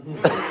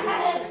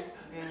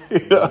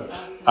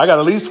 I got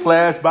to at least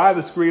flash by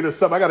the screen or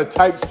something. I got to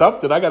type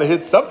something. I got to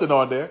hit something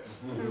on there.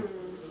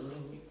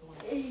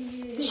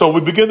 So we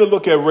begin to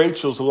look at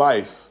Rachel's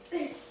life.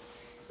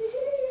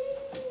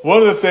 One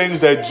of the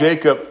things that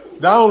Jacob,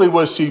 not only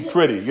was she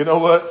pretty, you know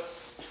what?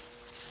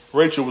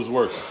 Rachel was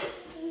working.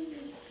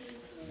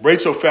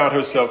 Rachel found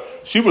herself,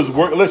 she was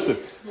working. Listen,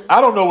 I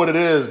don't know what it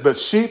is, but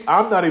sheep,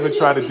 I'm not even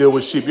trying to deal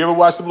with sheep. You ever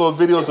watch some little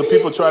videos of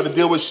people trying to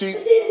deal with sheep?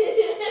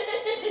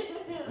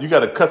 You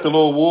got to cut the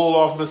little wool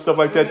off them and stuff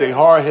like that. They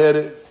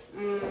hard-headed.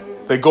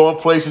 They go in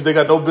places they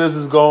got no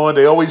business going.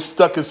 They always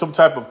stuck in some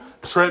type of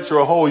trench or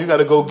a hole. You got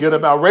to go get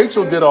them out.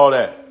 Rachel did all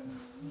that.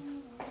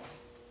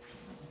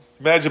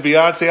 Imagine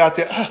Beyonce out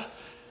there.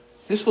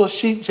 This little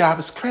sheep job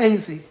is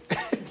crazy.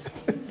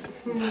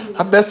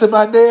 I'm messing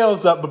my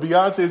nails up, but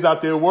Beyonce's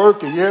out there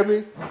working. You hear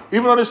me?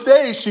 Even on the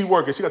stage, she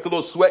working. She got the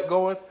little sweat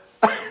going.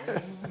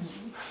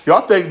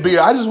 Y'all think,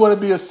 I just want to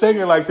be a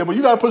singer like that, but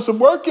you got to put some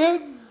work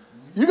in.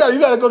 You got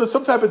to go to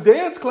some type of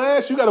dance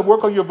class. You got to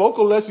work on your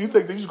vocal lesson. You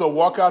think that you're just going to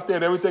walk out there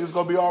and everything's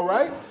going to be all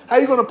right? How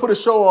you going to put a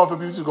show on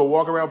if you just go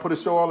walk around and put a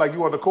show on like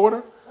you on the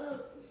corner?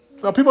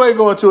 No, people ain't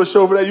going to a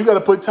show for that. You got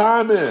to put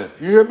time in.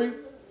 You hear me?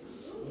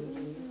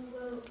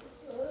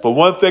 But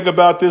one thing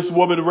about this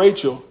woman,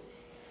 Rachel,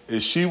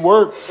 is she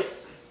worked.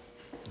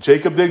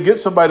 Jacob didn't get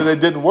somebody that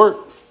didn't work.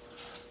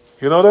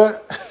 You know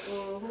that?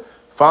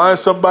 Find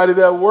somebody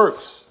that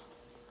works.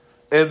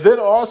 And then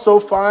also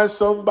find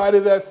somebody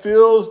that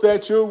feels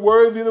that you're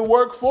worthy to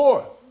work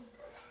for.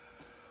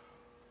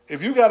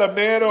 If you got a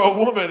man or a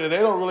woman and they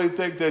don't really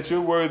think that you're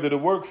worthy to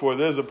work for,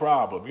 there's a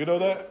problem. You know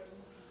that?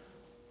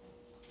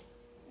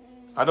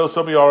 I know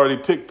some of you already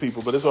picked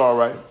people, but it's all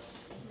right.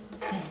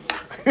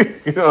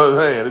 You know what I'm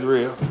saying? It's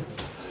real.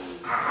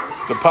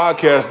 The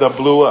podcast done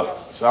blew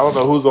up. So I don't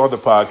know who's on the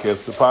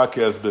podcast. The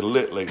podcast's been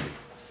lit lately.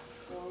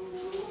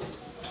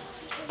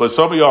 But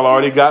some of y'all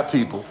already got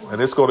people,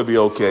 and it's going to be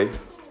okay.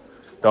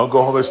 Don't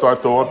go home and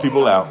start throwing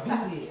people out.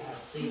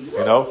 You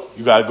know,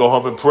 you got to go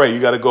home and pray. You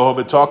got to go home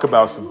and talk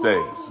about some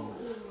things.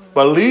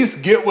 But at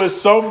least get with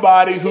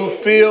somebody who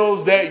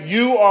feels that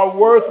you are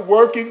worth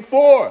working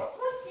for.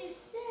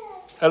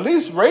 At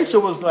least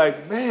Rachel was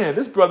like, man,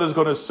 this brother's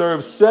going to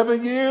serve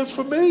 7 years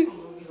for me.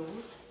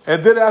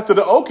 And then after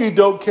the okie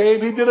doke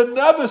came, he did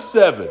another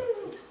 7.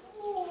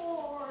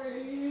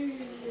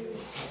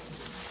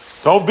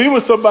 Don't be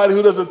with somebody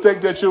who doesn't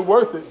think that you're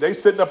worth it. They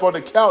sitting up on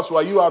the couch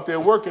while you out there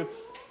working.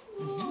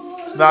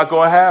 It's not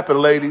going to happen,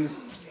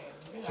 ladies.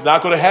 It's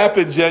not going to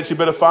happen, gents. You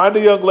better find a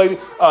young lady,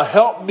 a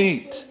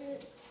helpmeet,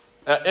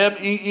 an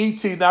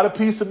M-E-E-T, not a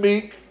piece of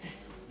meat.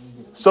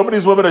 Some of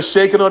these women are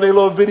shaking on their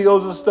little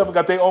videos and stuff and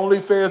got their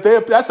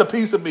OnlyFans. That's a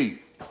piece of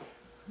meat.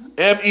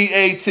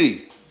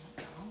 M-E-A-T.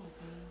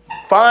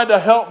 Find a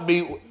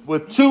helpmeet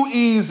with 2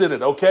 E's in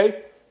it,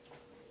 okay?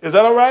 Is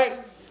that all right?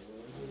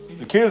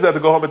 The kids have to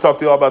go home and talk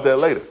to y'all about that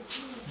later.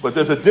 But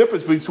there's a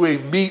difference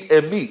between meat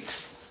and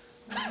meat,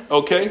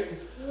 okay?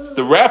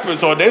 The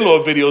rappers on their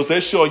little videos,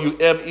 they're showing you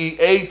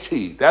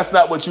M-E-A-T. That's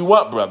not what you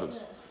want,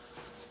 brothers.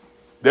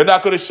 They're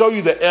not going to show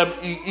you the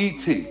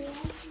M-E-E-T.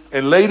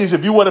 And ladies,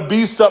 if you want to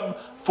be something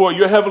for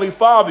your Heavenly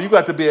Father, you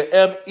got to be an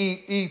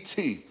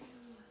M-E-E-T.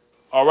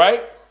 All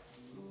right?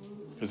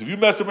 Because if you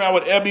mess around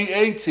with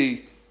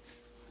M-E-A-T,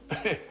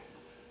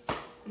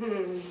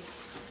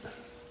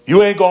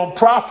 you ain't going to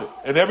profit.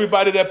 And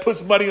everybody that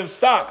puts money in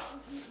stocks,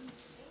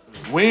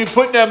 we ain't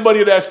putting that money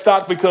in that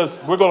stock because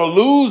we're going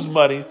to lose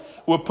money.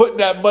 We're putting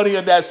that money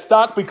in that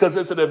stock because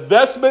it's an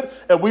investment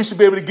and we should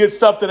be able to get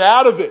something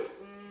out of it.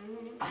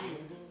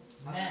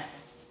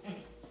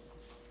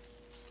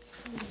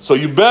 So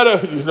you better,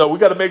 we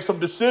got to make some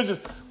decisions.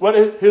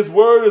 His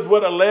word is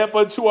what, a lamp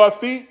unto our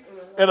feet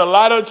and a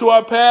light unto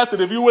our path.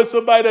 And if you're with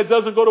somebody that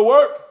doesn't go to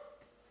work,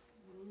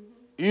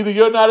 either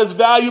you're not as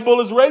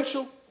valuable as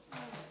Rachel.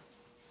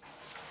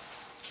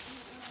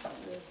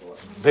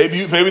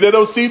 Maybe they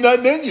don't see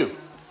nothing in you.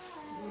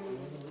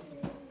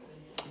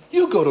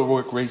 You go to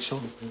work,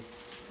 Rachel.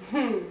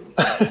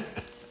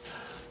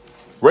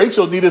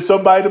 Rachel needed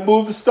somebody to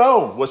move the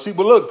stone. Well,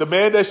 look, the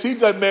man that she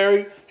done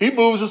married, he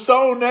moves the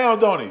stone now,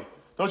 don't he?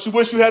 Don't you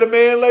wish you had a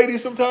man, lady,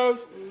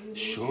 sometimes?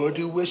 Sure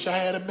do wish I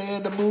had a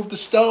man to move the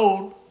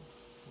stone.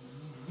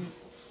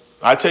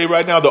 I tell you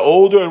right now, the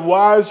older and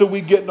wiser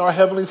we get in our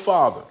Heavenly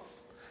Father,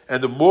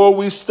 and the more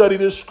we study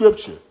this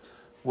scripture,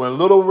 when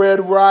Little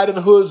Red Riding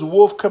Hood's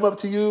wolf come up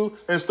to you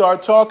and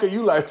start talking,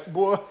 you like,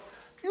 boy,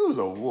 you was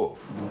a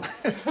wolf.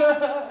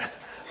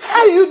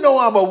 How do you know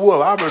I'm a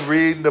wolf? I've been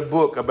reading the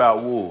book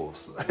about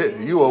wolves.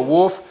 You a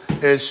wolf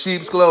in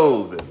sheep's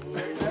clothing.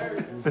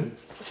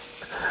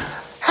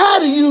 How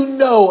do you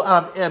know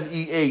I'm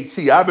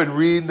M-E-A-T? I've been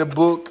reading the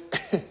book.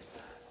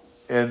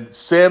 And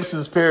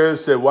Samson's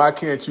parents said, why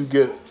can't you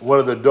get one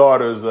of the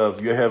daughters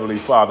of your Heavenly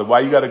Father? Why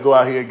you got to go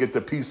out here and get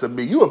the piece of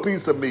meat? You a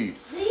piece of meat.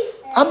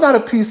 I'm not a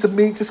piece of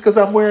meat just because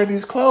I'm wearing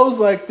these clothes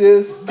like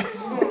this.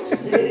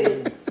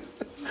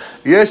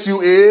 Yes,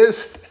 you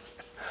is.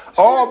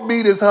 All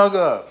meat is hung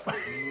up.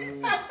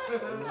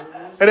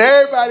 And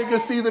everybody can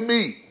see the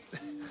meat.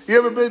 You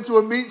ever been to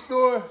a meat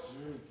store?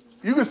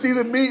 You can see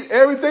the meat,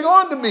 everything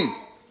on the meat.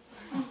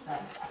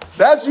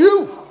 That's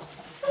you.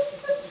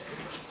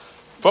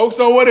 Folks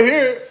don't want to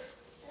hear it.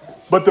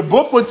 But the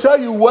book will tell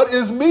you what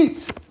is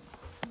meat.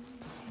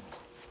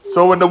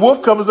 So when the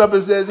wolf comes up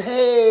and says,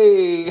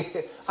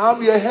 hey,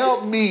 I'm your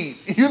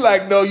helpmeet, you're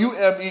like, no, you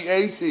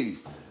M-E-A-T.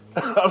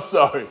 I'm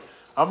sorry.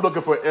 I'm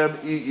looking for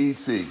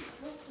M-E-E-T.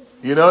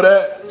 You know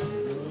that?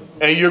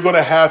 And you're going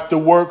to have to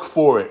work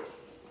for it.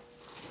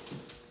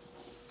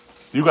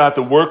 You're going to have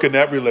to work in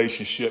that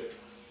relationship.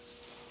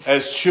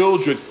 As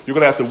children, you're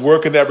going to have to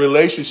work in that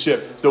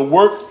relationship. The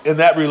work in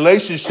that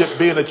relationship,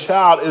 being a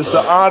child, is to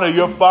honor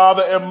your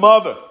father and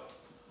mother,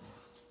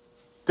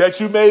 that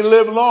you may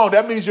live long.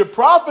 That means you're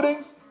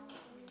profiting.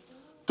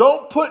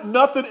 Don't put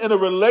nothing in a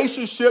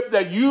relationship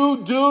that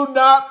you do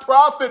not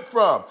profit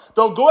from.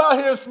 Don't go out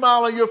here and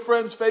smile on your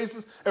friends'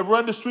 faces and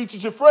run the streets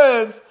with your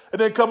friends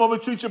and then come home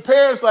and treat your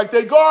parents like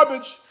they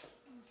garbage.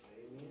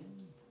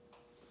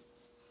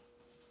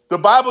 The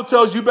Bible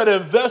tells you better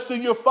invest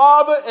in your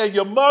father and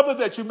your mother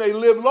that you may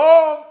live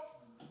long.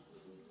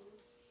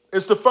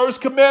 It's the first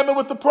commandment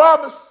with the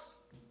promise.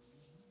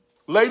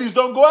 Ladies,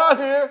 don't go out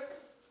here.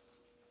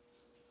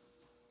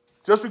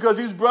 Just because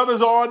these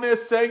brothers are on there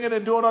singing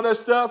and doing all that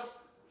stuff,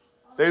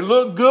 they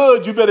look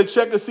good. You better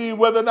check and see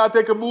whether or not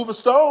they can move a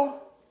stone.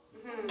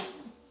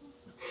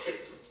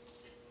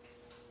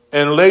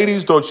 And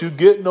ladies, don't you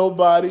get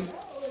nobody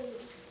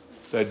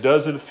that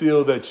doesn't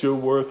feel that you're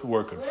worth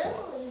working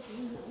for.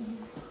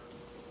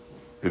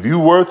 If you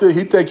worth it,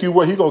 he think you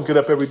worth. He gonna get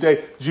up every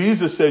day.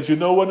 Jesus said, you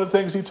know one of the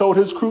things he told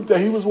his group that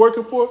he was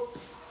working for?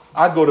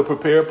 I go to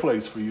prepare a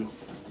place for you.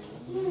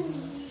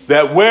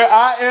 That where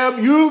I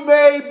am, you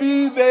may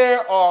be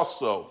there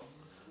also.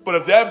 But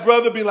if that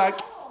brother be like,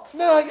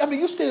 no, I mean,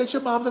 you stay at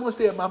your mom's, I'm gonna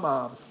stay at my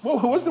mom's. Well,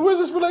 where's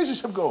this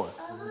relationship going?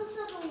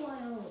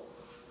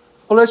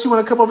 Unless you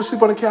want to come over and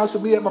sleep on the couch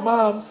with me at my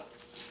mom's.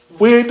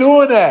 We ain't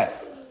doing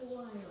that.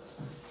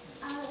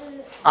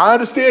 I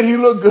understand he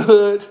looked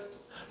good.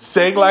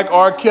 Sang like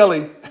R.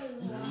 Kelly.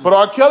 But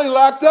R. Kelly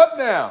locked up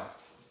now.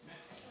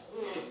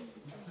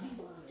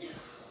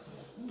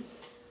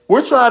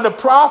 We're trying to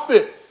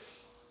profit.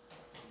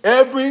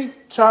 Every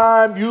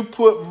time you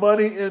put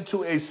money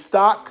into a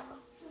stock,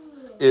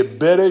 it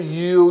better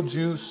yield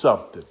you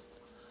something.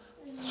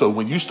 So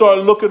when you start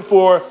looking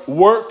for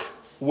work,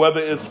 whether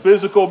it's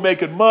physical,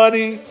 making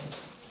money,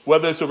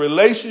 whether it's a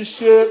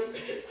relationship,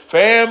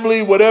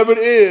 family, whatever it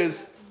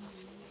is,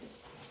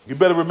 you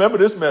better remember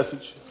this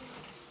message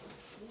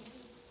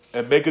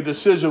and make a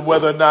decision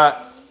whether or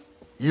not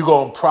you're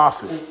going to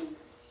profit.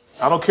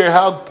 I don't care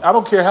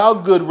how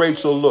good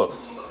Rachel looked.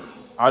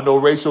 I know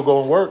Rachel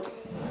going to work.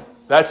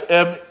 That's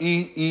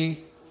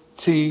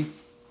M-E-E-T.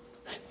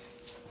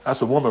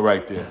 That's a woman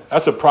right there.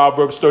 That's a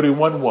Proverbs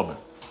 31 woman.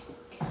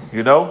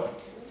 You know?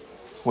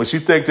 When she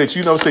think that,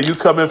 say you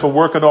come in from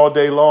working all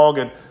day long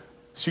and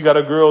she got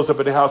her girls up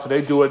in the house and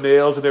they doing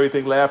nails and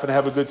everything, laughing and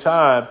having a good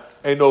time.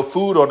 Ain't no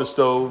food on the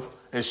stove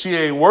and she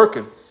ain't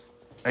working.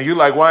 And you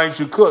like, why ain't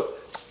you cook?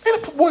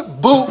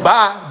 Boo,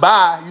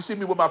 bye. You see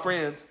me with my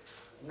friends.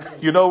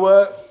 You know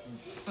what?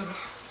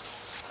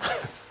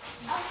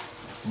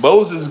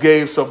 Moses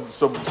gave some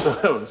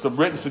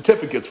written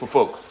certificates for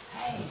folks.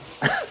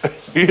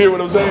 You hear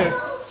what I'm saying?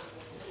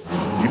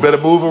 You better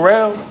move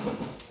around.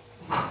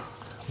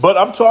 But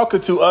I'm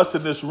talking to us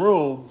in this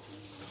room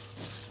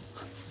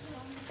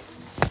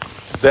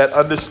that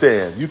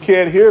understand. You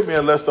can't hear me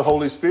unless the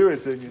Holy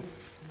Spirit's in you.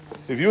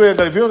 If you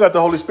don't got the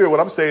Holy Spirit, what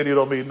I'm saying to you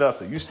don't mean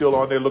nothing. You still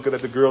on there looking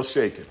at the girls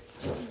shaking.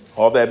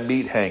 All that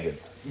meat hanging.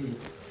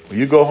 When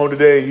you go home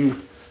today and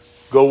you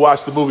go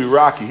watch the movie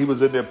Rocky, he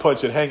was in there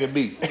punching hanging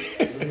meat.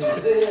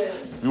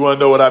 You want to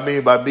know what I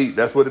mean by meat?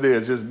 That's what it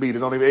is, just meat.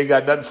 It ain't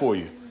got nothing for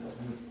you.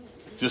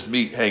 Just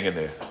meat hanging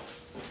there.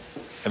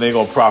 And ain't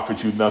going to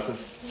profit you nothing.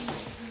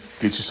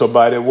 Get you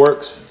somebody that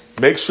works.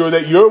 Make sure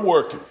that you're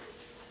working.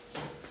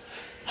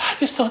 I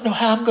just don't know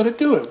how I'm going to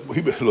do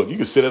it. Look, you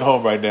can sit at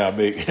home right now and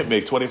make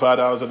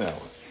 $25 an hour.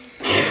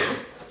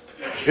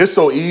 It's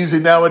so easy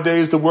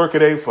nowadays to work,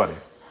 it ain't funny.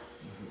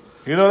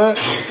 You know that?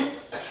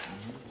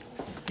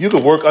 You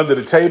can work under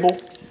the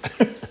table,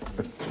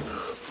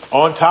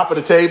 on top of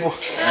the table.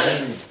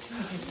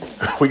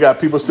 We got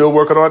people still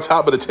working on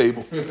top of the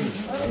table.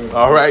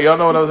 All right, y'all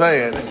know what I'm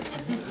saying.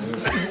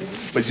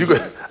 But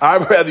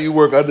I'd rather you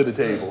work under the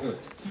table.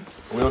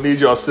 We don't need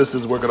y'all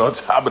sisters working on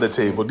top of the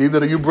table. Neither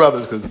do you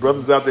brothers, because the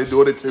brothers out there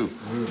doing it too.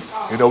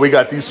 We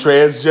got these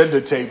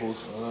transgender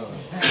tables.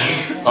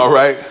 All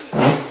right?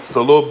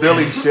 So little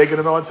Billy's shaking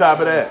it on top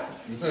of that.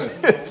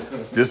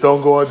 Just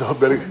don't go on.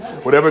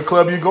 Whatever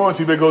club you're going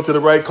to, you better go to the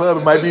right club.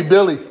 It might be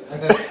Billy.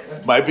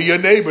 Might be your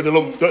neighbor.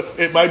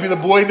 It might be the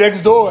boy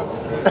next door.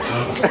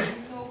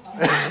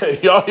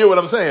 Y'all hear what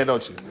I'm saying,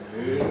 don't you?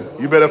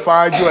 You better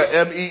find you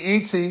an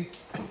MEET,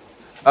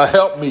 a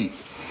help meet.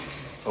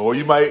 Or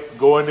you might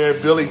go in there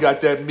and Billy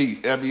got that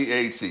meat,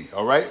 MEAT.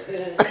 All right?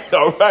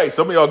 All right.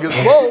 Some of y'all get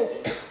slow.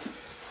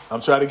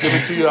 I'm trying to give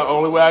it to you the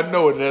only way I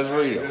know it, and that's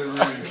real.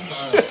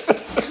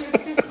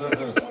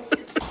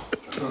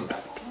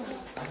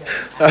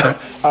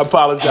 I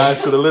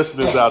apologize to the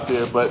listeners out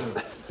there, but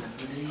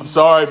I'm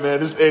sorry,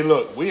 man. Hey,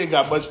 look, we ain't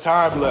got much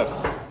time left.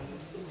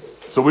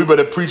 So we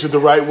better preach it the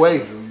right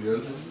way.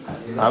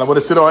 I don't want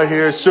to sit on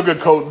here and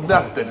sugarcoat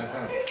nothing.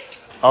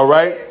 All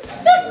right?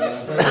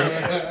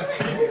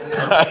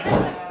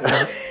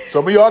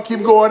 Some of y'all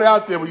keep going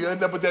out there. When you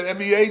end up with that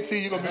MEAT,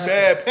 you're going to be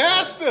mad.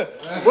 Pastor,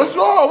 what's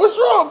wrong? What's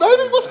wrong,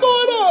 baby? What's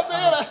going on,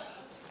 man?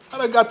 I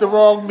done got the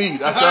wrong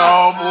meat. I said,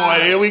 oh,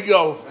 boy, here we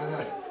go.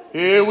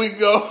 Here we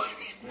go.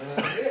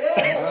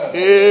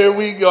 Here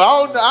we go.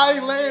 I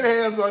ain't laying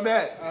hands on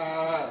that.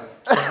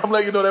 I'm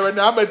letting you know that right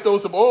now. I might throw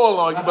some oil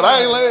on you, but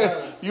I ain't laying.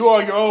 You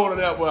on your own on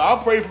that one. I'll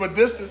pray from a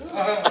distance.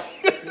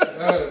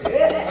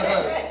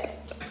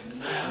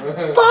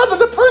 Father,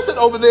 the person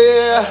over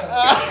there.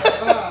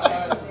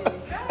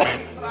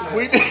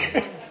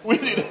 We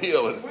need a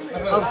healing.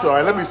 I'm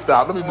sorry. Let me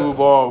stop. Let me move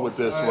on with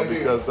this one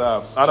because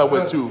I don't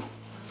went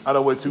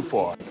too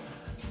far.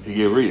 You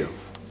get real.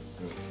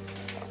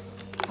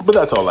 But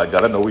that's all I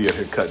got. I know we are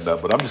here cutting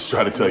up, but I'm just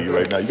trying to tell you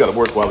right now, you got to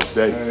work while it's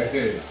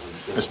day.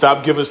 And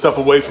stop giving stuff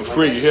away for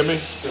free. You hear me?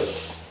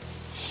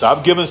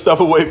 Stop giving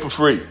stuff away for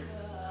free.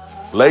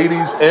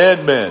 Ladies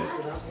and men.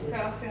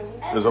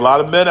 There's a lot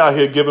of men out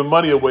here giving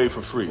money away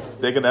for free.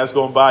 Thinking that's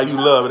going to buy you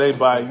love. It ain't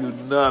buying you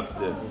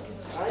nothing.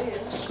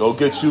 Go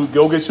get you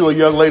a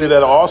young lady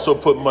that'll also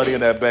put money in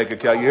that bank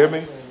account. You hear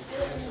me?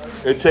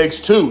 It takes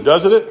two,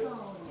 doesn't it?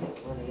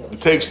 It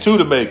takes two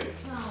to make it.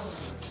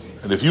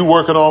 And if you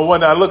working on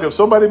one, now look, if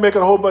somebody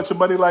making a whole bunch of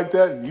money like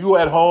that, and you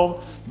at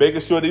home making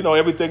sure that,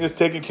 everything is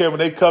taken care of, when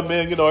they come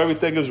in,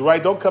 everything is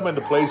right. Don't come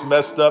into place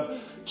messed up.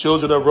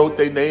 Children that wrote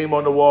their name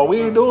on the wall.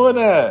 We ain't doing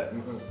that.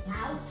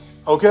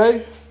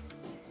 Okay?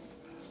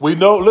 We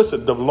know,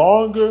 listen, the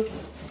longer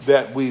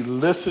that we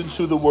listen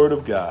to the word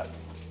of God,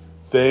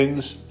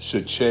 things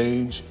should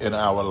change in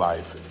our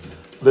life.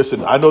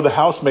 Listen, I know the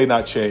house may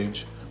not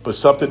change, but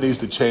something needs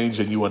to change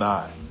in you and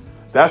I.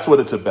 That's what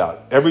it's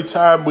about. Every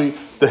time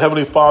the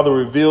Heavenly Father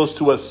reveals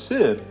to us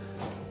sin,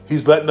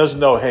 He's letting us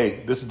know,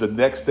 hey, this is the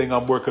next thing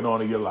I'm working on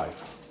in your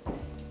life.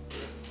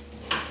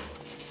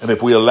 And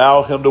if we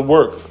allow Him to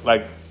work,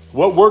 like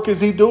what work is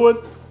He doing?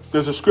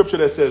 There's a scripture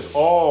that says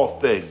all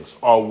things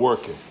are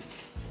working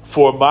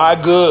for my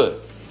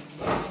good.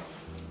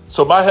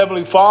 So my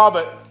Heavenly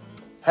Father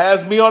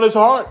has me on His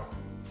heart.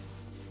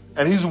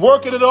 And He's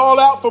working it all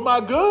out for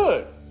my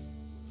good.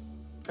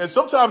 And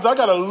sometimes I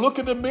got to look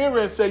in the mirror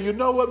and say, you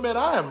know what, man,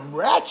 I am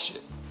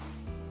ratchet.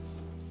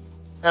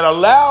 And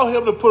allow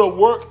him to put a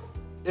work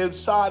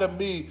inside of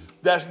me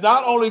that's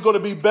not only going to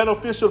be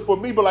beneficial for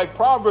me, but like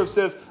Proverbs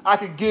says, I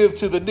can give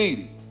to the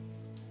needy.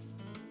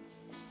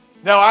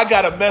 Now, I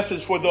got a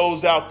message for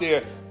those out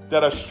there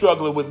that are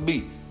struggling with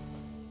meat.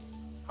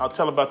 I'll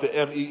tell them about the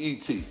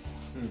MEET.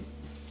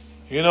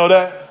 You know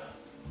that?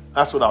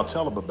 That's what I'll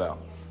tell them about.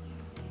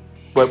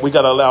 But we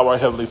got to allow our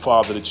Heavenly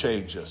Father to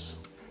change us.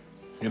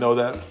 You know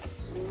that?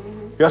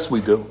 Yes, we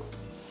do.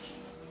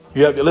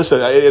 Yeah, listen,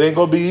 it ain't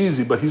gonna be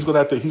easy, but he's gonna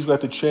have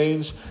to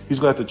change. He's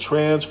gonna have to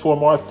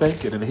transform our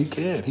thinking, and he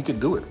can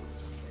do it.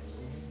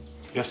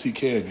 Yes, he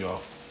can,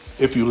 y'all,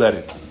 if you let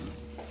him.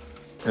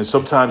 And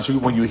sometimes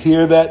when you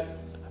hear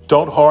that,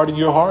 don't harden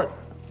your heart.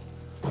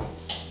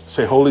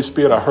 Say, Holy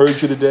Spirit, I heard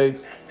you today.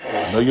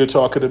 I know you're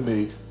talking to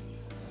me.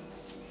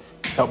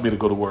 Help me to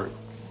go to work.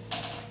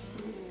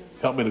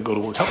 Help me to go to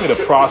work. Help me to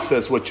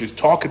process what you're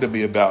talking to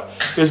me about.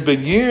 It's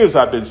been years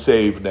I've been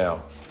saved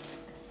now.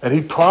 And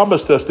he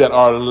promised us that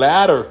our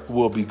latter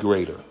will be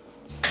greater.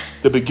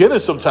 The beginning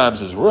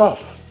sometimes is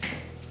rough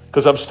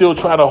because I'm still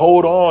trying to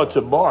hold on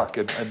to Mark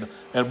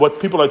and what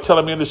people are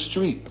telling me in the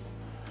street.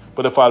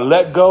 But if I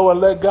let go and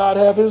let God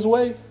have his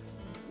way,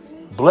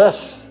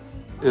 blessed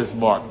is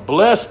Mark.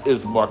 Blessed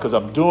is Mark because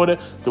I'm doing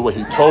it the way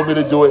he told me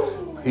to do it.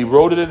 He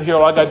wrote it in here.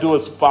 All I got to do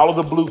is follow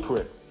the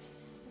blueprint.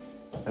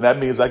 And that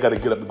means I got to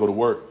get up and go to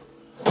work.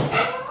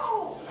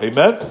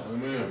 Amen?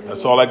 Amen.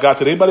 That's all I got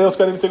today. Anybody else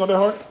got anything on their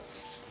heart?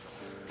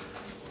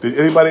 Did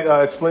anybody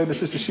explain to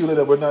Sister Sheila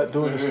that we're not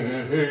doing this?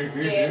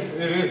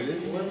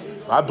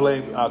 I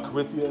blame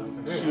Corinthia,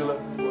 Sheila.